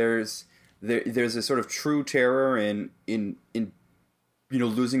bad. There's a sort of true terror in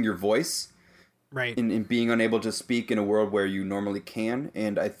losing your voice, Right. in being unable to speak in a world where you normally can.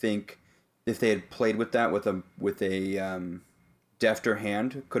 And I think if they had played with that with a defter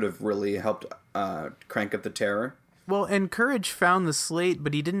hand, could have really helped crank up the terror. Well, and Courage found the slate,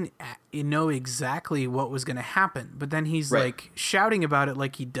 but he didn't know exactly what was going to happen. But then he's Right. like shouting about it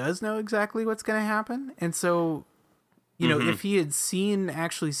like he does know exactly what's going to happen. And so, you know, if he had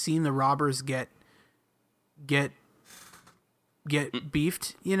actually seen the robbers get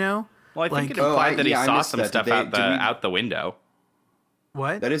beefed, you know? Well, I think like, it implied that he I saw missed some that. stuff out the window.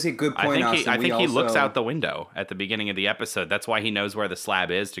 What? That is a good point. I Austin. think We he looks also- out the window at the beginning of the episode. That's why he knows where the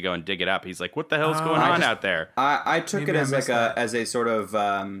slab is to go and dig it up. He's like, "What the hell's going on out there?" I took Maybe it I as like missed that. as a sort of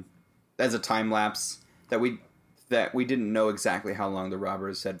as a time lapse that we didn't know exactly how long the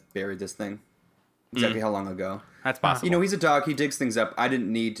robbers had buried this thing, exactly how long ago. That's possible. You know, he's a dog. He digs things up. I didn't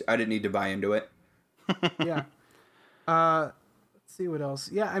need to buy into it. Yeah. Let's see what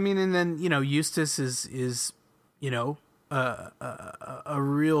else. Yeah, I mean, and then, you know, Eustace is you know, a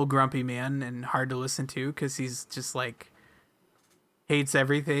real grumpy man and hard to listen to because he's just like hates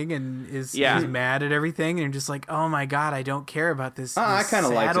everything and is mad at everything, and you're just like, oh my god, I don't care about this. I kinda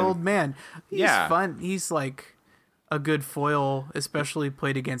sad liked him. old man. He's Yeah. fun. He's like a good foil, especially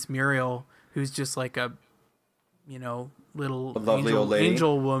played against Muriel, who's just like a, you know, little lovely old lady.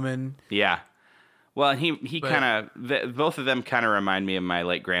 angel woman. Yeah. Well, he But- kind of both of them kind of remind me of my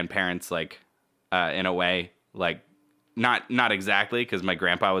late grandparents, like in a way, like not exactly because my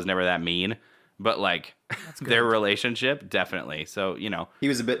grandpa was never that mean, but like their relationship definitely. So you know, He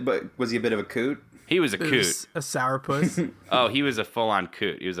was was he a bit of a coot? he was a It coot. was a sourpuss. Oh, he was a full on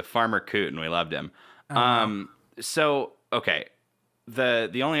coot. He was a farmer coot, and we loved him. So okay,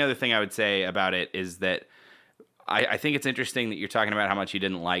 the only other thing I would say about it is that I think it's interesting that you're talking about how much you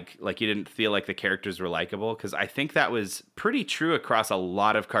didn't like you didn't feel like the characters were likable, because I think that was pretty true across a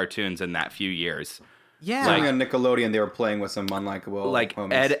lot of cartoons in that few years. Yeah. Something on Nickelodeon, they were playing with some unlikable Like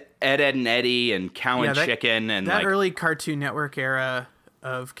homies. Ed and Eddie and Cow and that- Chicken and that like early Cartoon Network era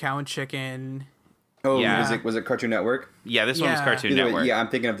of Cow and Chicken. Oh, Yeah. was it Cartoon Network? yeah, this one was Yeah. Cartoon Either way, Network. yeah, I'm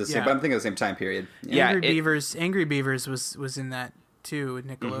thinking of the same. Yeah. But I'm thinking of the same time period. Yeah, Angry Beavers was in that too with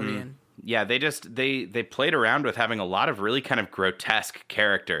Nickelodeon. Yeah, they played around with having a lot of really kind of grotesque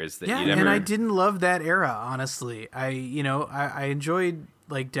characters that Yeah, you never. and I didn't love that era, honestly. I enjoyed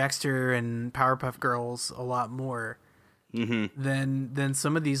like Dexter and Powerpuff Girls a lot more than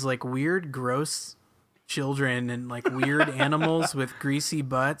some of these like weird, gross children and like weird animals with greasy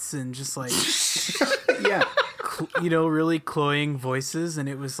butts and just like Yeah. really cloying voices, and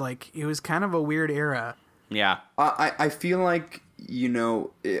it was kind of a weird era. Yeah, I feel like,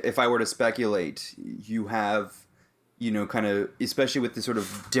 if I were to speculate, you have, kind of, especially with the sort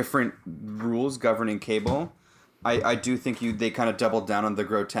of different rules governing cable, I do think they kind of doubled down on the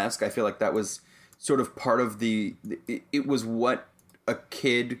grotesque. I feel like that was sort of part of it was what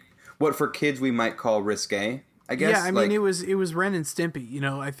for kids we might call risque, I guess. Yeah, I mean, it was Ren and Stimpy.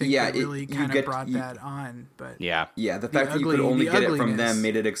 I think Yeah, that really you kind of get- brought you- that on. But yeah. Yeah, the fact that you could ugly- only the get it from ugliness. them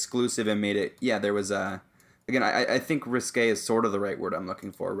made it exclusive and made it. Yeah, there was again, I think risque is sort of the right word I'm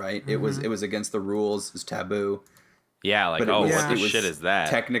looking for, right? It was against the rules, it was taboo, Yeah, like, but it oh, was, what the it was shit is that?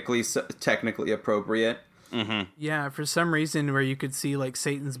 technically appropriate. yeah, for some reason where you could see like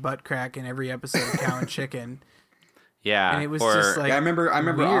Satan's butt crack in every episode of Cow and Chicken, Yeah, and it was or, just like Yeah, I remember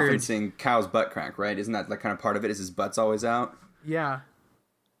often weird. seeing Cow's butt crack, right? Isn't that like kind of part of it? Is his butt's always out? Yeah,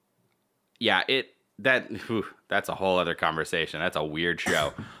 yeah, that's a whole other conversation. That's a weird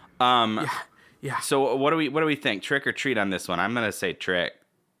show. yeah. So what do we think? Trick or treat on this one? I'm gonna say trick.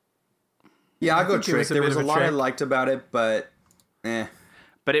 Yeah, I'll go think it trick. was a There bit was a of a lot I trick. liked about it, but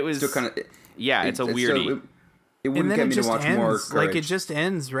But it was still kind of. yeah, it's a weirdie. It And wouldn't then get it me to just watch ends. more. Like it Courage. just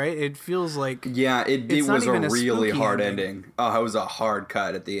ends, right? It feels like Yeah, it It's not was a even a really spooky hard ending. ending. Oh, it was a hard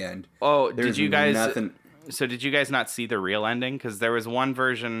cut at the end. Oh, There's did you guys? nothing? So did you guys not see the real ending? Because there was one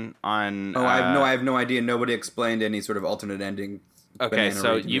version on. Oh, I have no idea. Nobody explained any sort of alternate ending. Okay, banana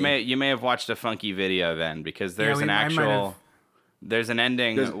so read to you me. may have watched a funky video then, because there's we- an I might actual have. there's an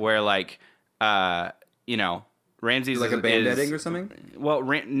ending There's- where like Ramses like a is, band is- ending or something. Well,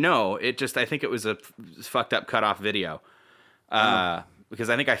 no, I think it was a fucked up cut off video. Because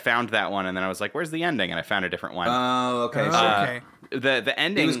I think I found that one and then I was like, "Where's the ending?" and I found a different one. Oh, okay. Oh, sure. okay. the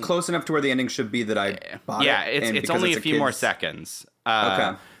ending. It was close enough to where the ending should be that I bought yeah, it. it's only a few more seconds.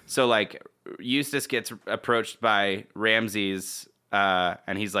 Okay. So like Eustace gets approached by Ramses,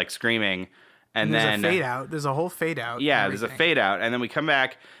 and he's like screaming, and there's then a fade out. There's a whole fade out. yeah, there's a fade out, and then we come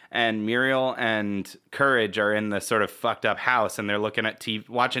back, and Muriel and Courage are in the sort of fucked up house, and they're looking at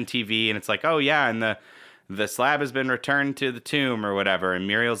watching TV, and it's like, oh yeah, and the slab has been returned to the tomb or whatever, and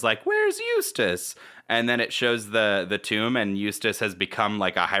Muriel's like, where's Eustace? And then it shows the tomb, and Eustace has become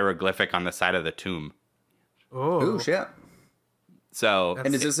like a hieroglyphic on the side of the tomb. Oh, Ooh, shit. So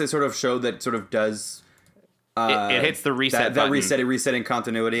And is this a sort of show that sort of does... it hits the reset button. resetting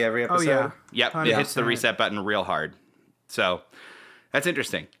continuity every episode? yeah. Yep, 100%. it hits the reset button real hard. So that's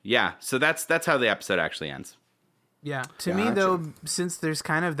interesting. Yeah, so that's how the episode actually ends. Yeah. To me, Gotcha. though, since there's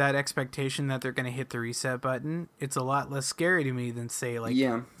kind of that expectation that they're going to hit the reset button, it's a lot less scary to me than, say, like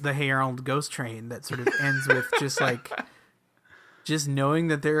the Hey Arnold Ghost Train that sort of ends with just like just knowing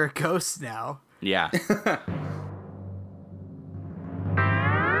that there are ghosts now. Yeah.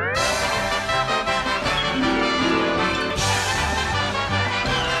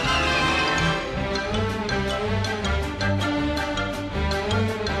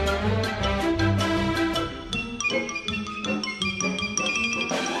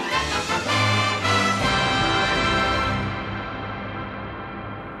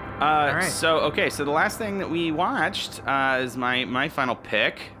 right. So the last thing that we watched is my final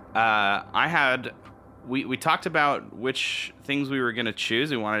pick. We talked about which things we were gonna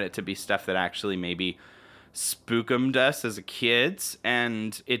choose. We wanted it to be stuff that actually maybe spookumed us as kids,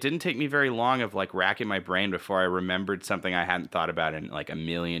 and it didn't take me very long of like racking my brain before I remembered something I hadn't thought about in like a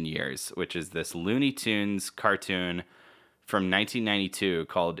million years, which is this Looney Tunes cartoon from 1992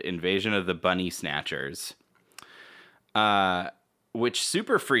 called Invasion of the Bunny Snatchers. Which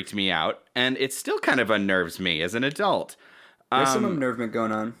super freaked me out, and it still kind of unnerves me as an adult. There's some unnervement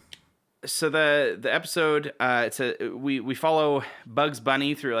going on. So the episode, we follow Bugs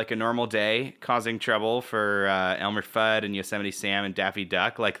Bunny through like a normal day, causing trouble for Elmer Fudd and Yosemite Sam and Daffy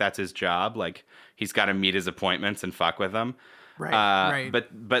Duck. Like that's his job. Like he's got to meet his appointments and fuck with them. Right.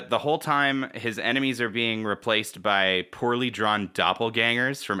 But the whole time, his enemies are being replaced by poorly drawn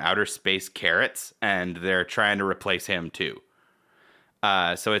doppelgangers from outer space carrots, and they're trying to replace him too.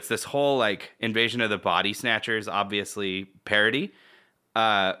 So it's this whole like Invasion of the Body Snatchers, obviously parody.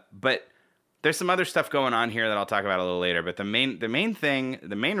 But there's some other stuff going on here that I'll talk about a little later. But the main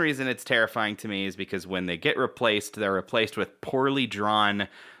reason it's terrifying to me is because when they get replaced, they're replaced with poorly drawn,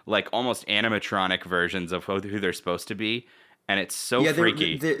 like almost animatronic versions of who they're supposed to be. And it's so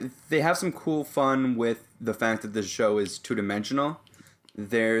freaky. They have some cool fun with the fact that the show is two-dimensional.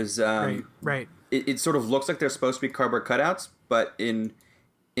 There's Right. It sort of looks like they're supposed to be cardboard cutouts, but in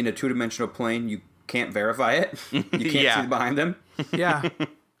a two-dimensional plane, you can't verify it. You can't see behind them. Yeah.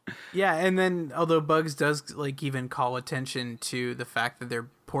 Yeah, and then although Bugs does like even call attention to the fact that they're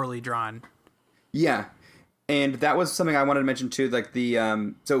poorly drawn. Yeah, and that was something I wanted to mention too. Like the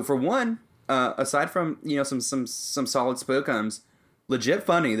so for one, aside from some solid spookums, legit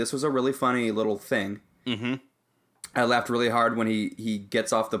funny. This was a really funny little thing. Mm-hmm. I laughed really hard when he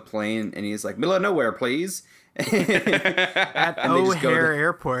gets off the plane and he's like, "Middle of nowhere, please." At O'Hare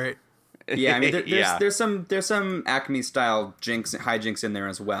Airport. Yeah, I mean, there's some Acme style hijinks in there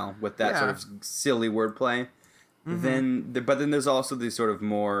as well with that sort of silly wordplay. Mm-hmm. But then there's also the sort of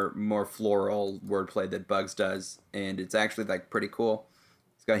more floral wordplay that Bugs does, and it's actually like pretty cool.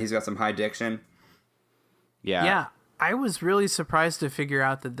 He's got some high diction. Yeah. Yeah, I was really surprised to figure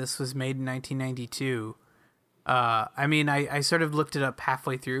out that this was made in 1992. I mean, I sort of looked it up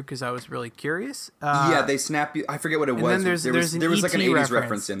halfway through because I was really curious. Yeah, they snap you. I forget what it was. Then there's there was like an 80s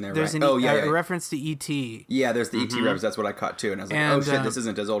reference in there, right? A reference to E.T. Yeah, there's the E.T. reference. That's what I caught too, and I was like, oh shit, this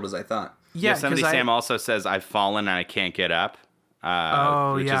isn't as old as I thought. Yeah, Yosemite Sam also says, "I've fallen and I can't get up,"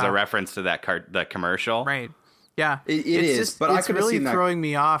 which is a reference to the commercial. Right. Yeah, it is. Just, but it's I could have really seen that. throwing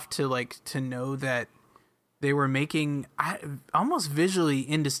me off to know that they were making almost visually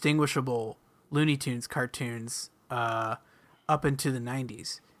indistinguishable Looney Tunes cartoons up into the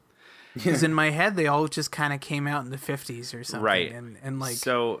 90s. Because in my head, they all just kind of came out in the 50s or something. Right. And like,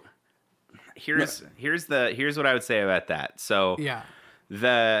 so here's what I would say about that. So yeah,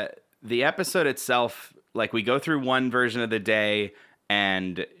 the episode itself, like we go through one version of the day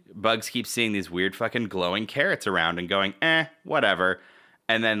and Bugs keeps seeing these weird fucking glowing carrots around and going, whatever.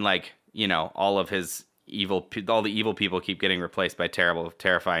 And then like, all the evil people keep getting replaced by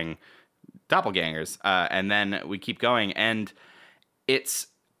terrifying doppelgangers. And then we keep going. And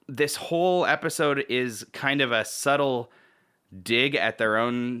this whole episode is kind of a subtle dig at their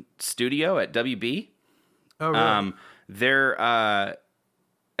own studio at WB. oh really? they're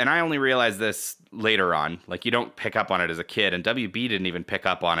and I only realized this later on. Like, you don't pick up on it as a kid, and WB didn't even pick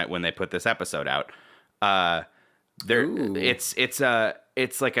up on it when they put this episode out.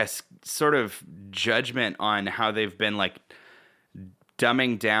 It's like a sort of judgment on how they've been like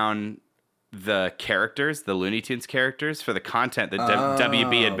dumbing down the characters, the Looney Tunes characters, for the content that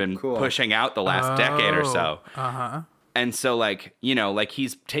WB had been pushing out the last decade or so. And so, like, you know, like,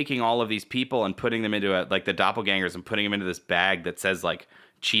 he's taking all of these people and putting them into like the doppelgangers and putting them into this bag that says like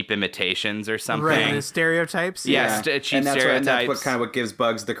cheap imitations or something. Right, the stereotypes. Cheap and that's stereotypes. And that's what gives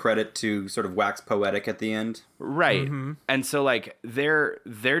Bugs the credit to sort of wax poetic at the end. Right. And so, like, they're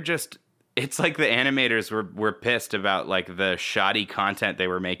just, it's like the animators were pissed about like the shoddy content they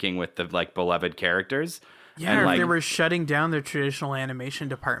were making with the like beloved characters. Yeah, and, or like, if they were shutting down their traditional animation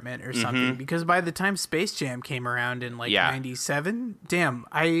department or something. Because by the time Space Jam came around in like 97, damn,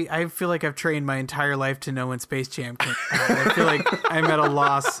 I feel like I've trained my entire life to know when Space Jam came out. I feel like I'm at a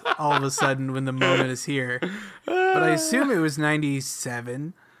loss all of a sudden when the moment is here. But I assume it was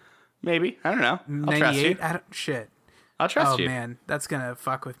 97. Maybe. I don't know. I'll trust you. 98? Shit. I'll trust you. Oh, man, that's going to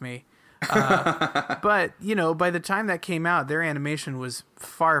fuck with me. But, you know, by the time that came out, their animation was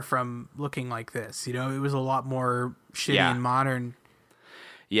far from looking like this. You know, it was a lot more shitty and modern.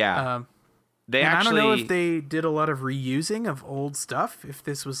 Yeah. They and actually, I don't know if they did a lot of reusing of old stuff, if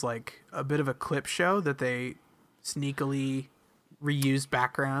this was like a bit of a clip show that they sneakily reused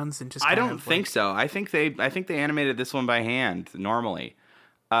backgrounds and just I kind don't of, think so. I think they animated this one by hand normally.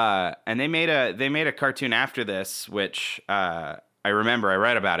 And they made a cartoon after this, which I remember. I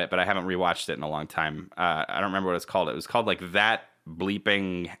read about it, but I haven't rewatched it in a long time. I don't remember what it's called. It was called like That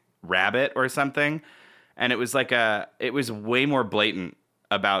Bleeping Rabbit or something, and it was like it was way more blatant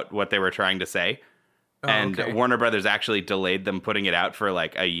about what they were trying to say. And okay. Warner Brothers actually delayed them putting it out for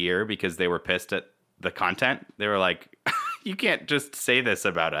like a year because they were pissed at the content. They were like, "You can't just say this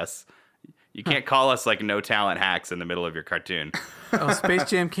about us. You can't call us like no talent hacks in the middle of your cartoon." Oh, Space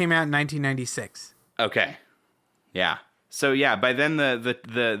Jam came out in 1996. Okay. Yeah. So yeah, by then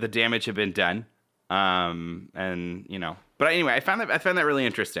the damage had been done. And you know, but anyway, I found that really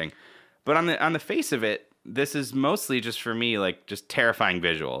interesting. But on the face of it, this is mostly just for me like just terrifying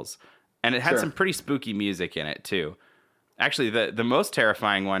visuals. And it had some pretty spooky music in it too. Actually, the most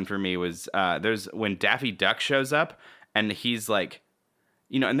terrifying one for me was there's when Daffy Duck shows up and he's like,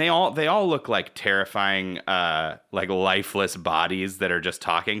 you know, and they all look like terrifying, like lifeless bodies that are just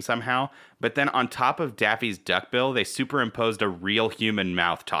talking somehow. But then on top of Daffy's duckbill, they superimposed a real human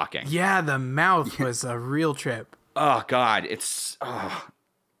mouth talking. Yeah, the mouth was a real trip. Oh God, it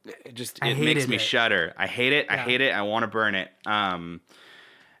makes me shudder. I hate it. Yeah. I hate it. I want to burn it.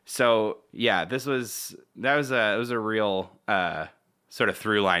 So yeah, that was a real sort of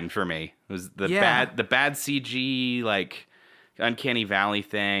through line for me. It was the bad CG, like Uncanny Valley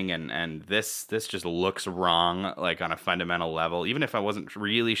thing, and this just looks wrong, like on a fundamental level. Even if I wasn't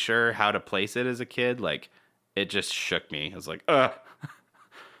really sure how to place it as a kid, like it just shook me. I was like, ugh.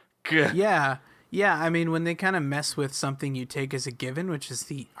 Yeah. I mean, when they kind of mess with something you take as a given, which is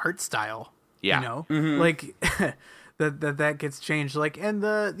the art style, you know, like that gets changed. Like, and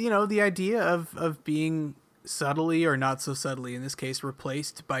the idea of being subtly or not so subtly, in this case,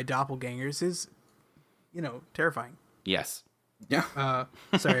 replaced by doppelgangers is, you know, terrifying. Yes. Yeah.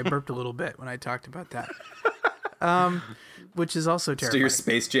 Sorry, I burped a little bit when I talked about that. Which is also terrifying. So your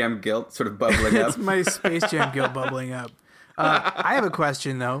Space Jam guilt sort of bubbling up. It's my Space Jam guilt bubbling up. I have a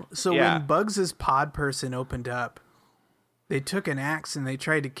question though. So when Bugs's pod person opened up, they took an axe and they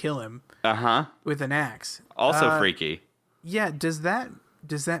tried to kill him. With an axe. Also freaky. Yeah. Does that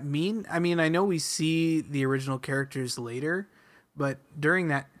mean? I mean, I know we see the original characters later. But during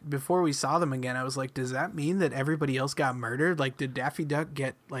that, before we saw them again, I was like, does that mean that everybody else got murdered? Like, did Daffy Duck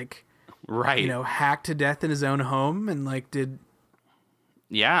get, like, right, you know, hacked to death in his own home? And, like,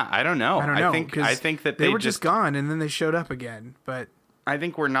 Yeah, I don't know. I think that they were just gone, and then they showed up again. But I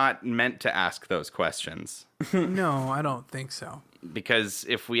think we're not meant to ask those questions. No, I don't think so. Because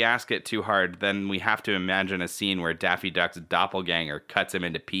if we ask it too hard, then we have to imagine a scene where Daffy Duck's doppelganger cuts him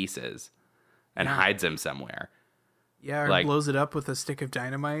into pieces and hides him somewhere. Yeah, or blows it up with a stick of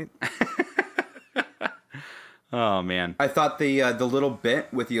dynamite. Oh man! I thought the little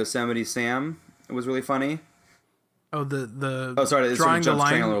bit with Yosemite Sam was really funny. Oh, the sorry, this drawing sort of the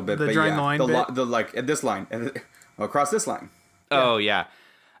line a little bit, but drawing the line bit? the like at this line, across this line. Oh yeah,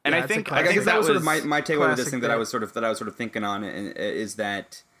 and I think that was sort of my takeaway with this thing bit. that I was sort of thinking on is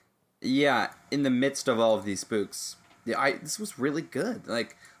that in the midst of all of these spooks, this was really good.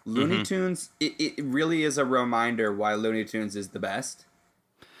 Like Looney Tunes, it really is a reminder why Looney Tunes is the best.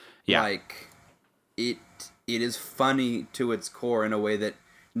 Yeah, like it it is funny to its core in a way that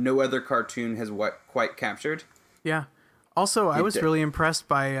no other cartoon has quite captured. Yeah. Also, I was did. really impressed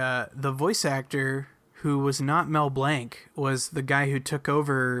by the voice actor who was not Mel Blanc, was the guy who took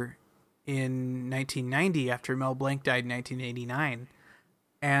over in 1990 after Mel Blanc died in 1989.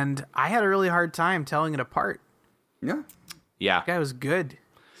 And I had a really hard time telling it apart. Yeah. Yeah. That guy was good.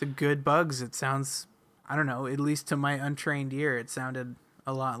 It's a good Bugs. It sounds, I don't know, at least to my untrained ear, it sounded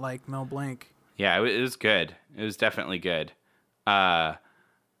a lot like Mel Blanc. Yeah, it was good. It was definitely good.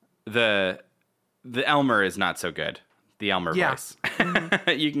 The Elmer is not so good. The Elmer voice.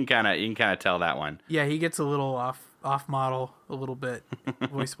 Mm-hmm. you can kind of tell that one. Yeah, he gets a little off model a little bit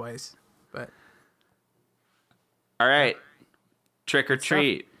voice wise, but all right, trick or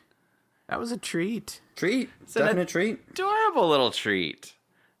treat. that was a treat. Treat. an Definite treat. Adorable little treat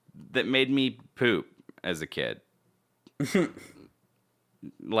that made me poop as a kid,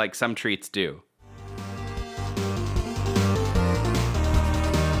 like some treats do.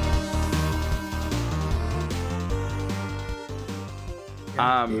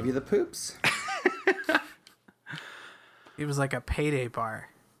 Gave you the poops. It was like a payday bar.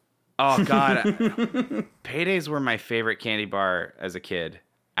 Oh God, paydays were my favorite candy bar as a kid.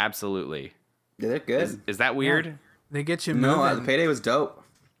 Absolutely. Yeah, they're good. Is that weird? Yeah. They get you No, moving. the Payday was dope.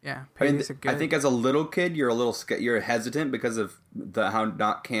 Yeah, I mean, paydays are good. I think as a little kid, you're a little you're hesitant because of how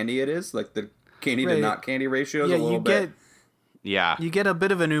not candy it is. Like the candy to Right. not candy ratio is yeah, a little bit. Yeah. You get a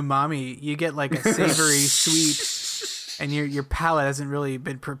bit of an umami. You get like a savory sweet, and your palate hasn't really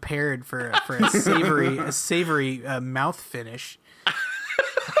been prepared for a savory mouth finish.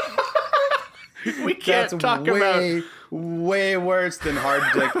 We can't That's talk about. way worse than hard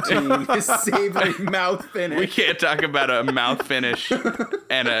dick teen savory mouth finish. We can't talk about a mouth finish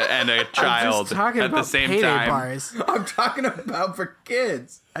and a child Just talking at about the same payday time. bars. I'm talking about for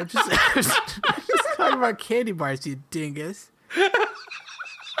kids. I'm just talking about candy bars, you dingus.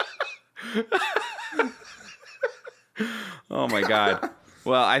 Oh my God.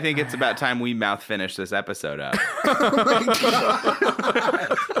 Well, I think it's about time we mouth finish this episode up.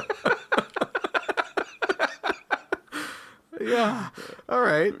 Yeah. All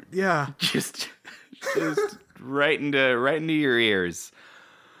right. Yeah. just right into your ears.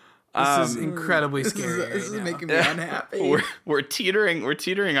 This is incredibly scary. This is right now. making me unhappy. We're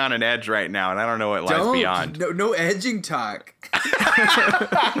teetering on an edge right now, and I don't know what lies Don't. beyond. No edging talk.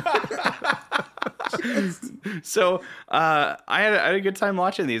 So I had a good time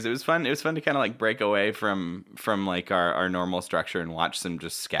watching these. It was fun. It was fun to kind of like break away from like our normal structure and watch some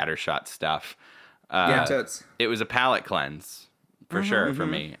just scattershot stuff. Yeah, totes. It was a palate cleanse for sure for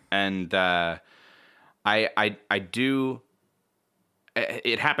me, and I do.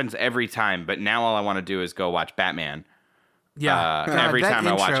 It happens every time, but now all I want to do is go watch Batman. Yeah. God, every that time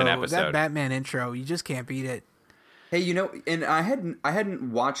I watch an intro, episode. that Batman intro, you just can't beat it. Hey, you know, and I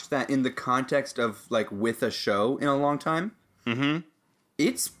hadn't watched that in the context of like with a show in a long time. Mm-hmm.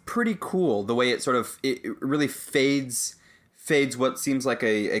 It's pretty cool the way it sort of it really fades what seems like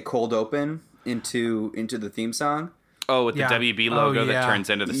a cold open into the theme song. Oh, with the WB logo that turns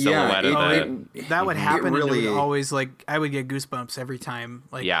into the silhouette of the. That would happen. really- And it would always like I would get goosebumps every time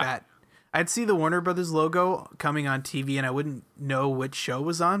like Yeah. that. I'd see the Warner Brothers logo coming on TV, and I wouldn't know which show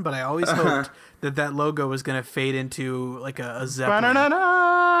was on, but I always hoped that logo was going to fade into like a Zeppelin.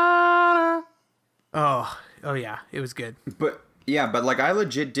 Ba-na-na-na. Oh yeah, it was good. But like I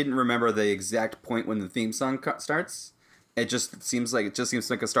legit didn't remember the exact point when the theme song starts. It just seems like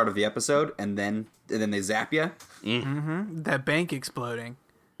a start of the episode, and then they zap you. That bank exploding.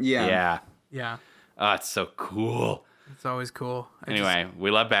 Yeah. Yeah, Oh, it's so cool. it's always cool. Anyway, we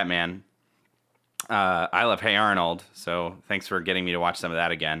love Batman. I love Hey Arnold, so thanks for getting me to watch some of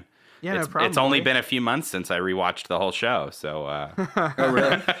that again. Yeah, no it's, problem, It's only boy. been a few months since I rewatched the whole show, so Oh,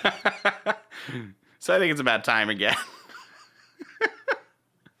 really? so I think it's about time again.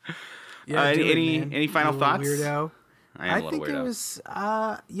 Yeah, do it, man. any final You little thoughts? Weirdo. I am a little think weirdo. it was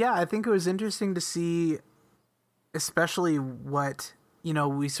I think it was interesting to see, especially what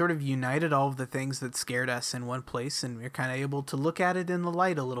we sort of united all of the things that scared us in one place, and we're kind of able to look at it in the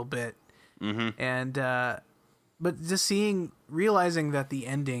light a little bit. Mm-hmm. And but just realizing that the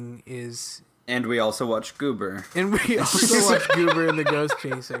ending is, And we also watched Goober. and we also watched Goober and the Ghost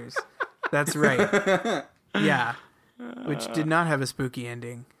Chasers. That's right. Yeah, which did not have a spooky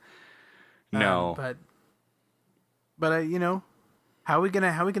ending. No. But how are we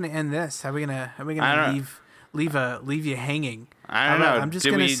gonna end this? How are we I gonna don't- leave you hanging? I don't How about- know. I'm just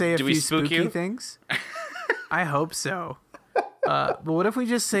Did gonna we- say a did we few spook spooky you? things. I hope so. But what if we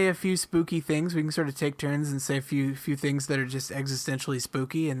just say a few spooky things? We can sort of take turns and say a few things that are just existentially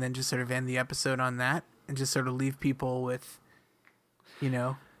spooky, and then just sort of end the episode on that. and just sort of leave people with,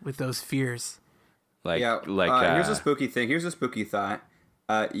 with those fears. Here's a spooky thing. Here's a spooky thought.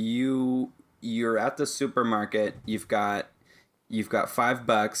 You're at the supermarket. You've got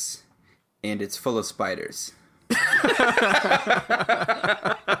 $5, and it's full of spiders.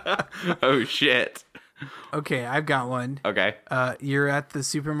 Oh shit. Okay, I've got one. Okay. You're at the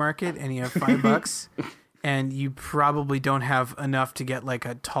supermarket and you have $5, and you probably don't have enough to get like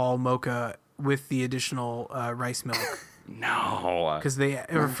a tall mocha with the additional rice milk. No. Because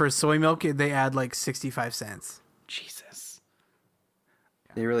for soy milk they add like 65 cents. Jesus.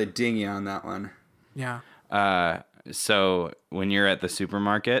 They really ding you on that one. Yeah. So when you're at the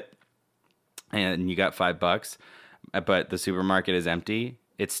supermarket and you got $5, but the supermarket is empty,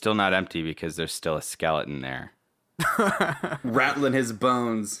 it's still not empty because there's still a skeleton there. Rattling his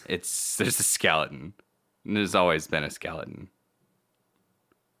bones. There's a skeleton. There's always been a skeleton.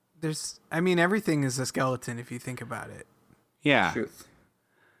 Everything is a skeleton if you think about it. Yeah.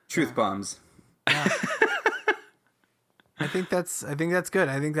 Truth bombs. Yeah. I think that's good.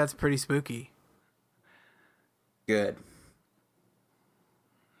 I think that's pretty spooky. Good.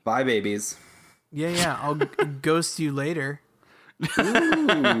 Bye, babies. Yeah. I'll ghost you later.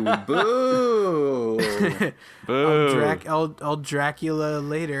 Ooh, boo. Boo. I'll Dracula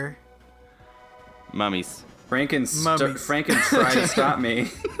later. Mummies. Franken try to stop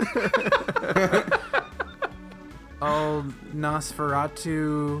me. I'll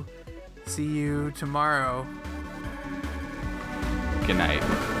Nosferatu see you tomorrow. Good night.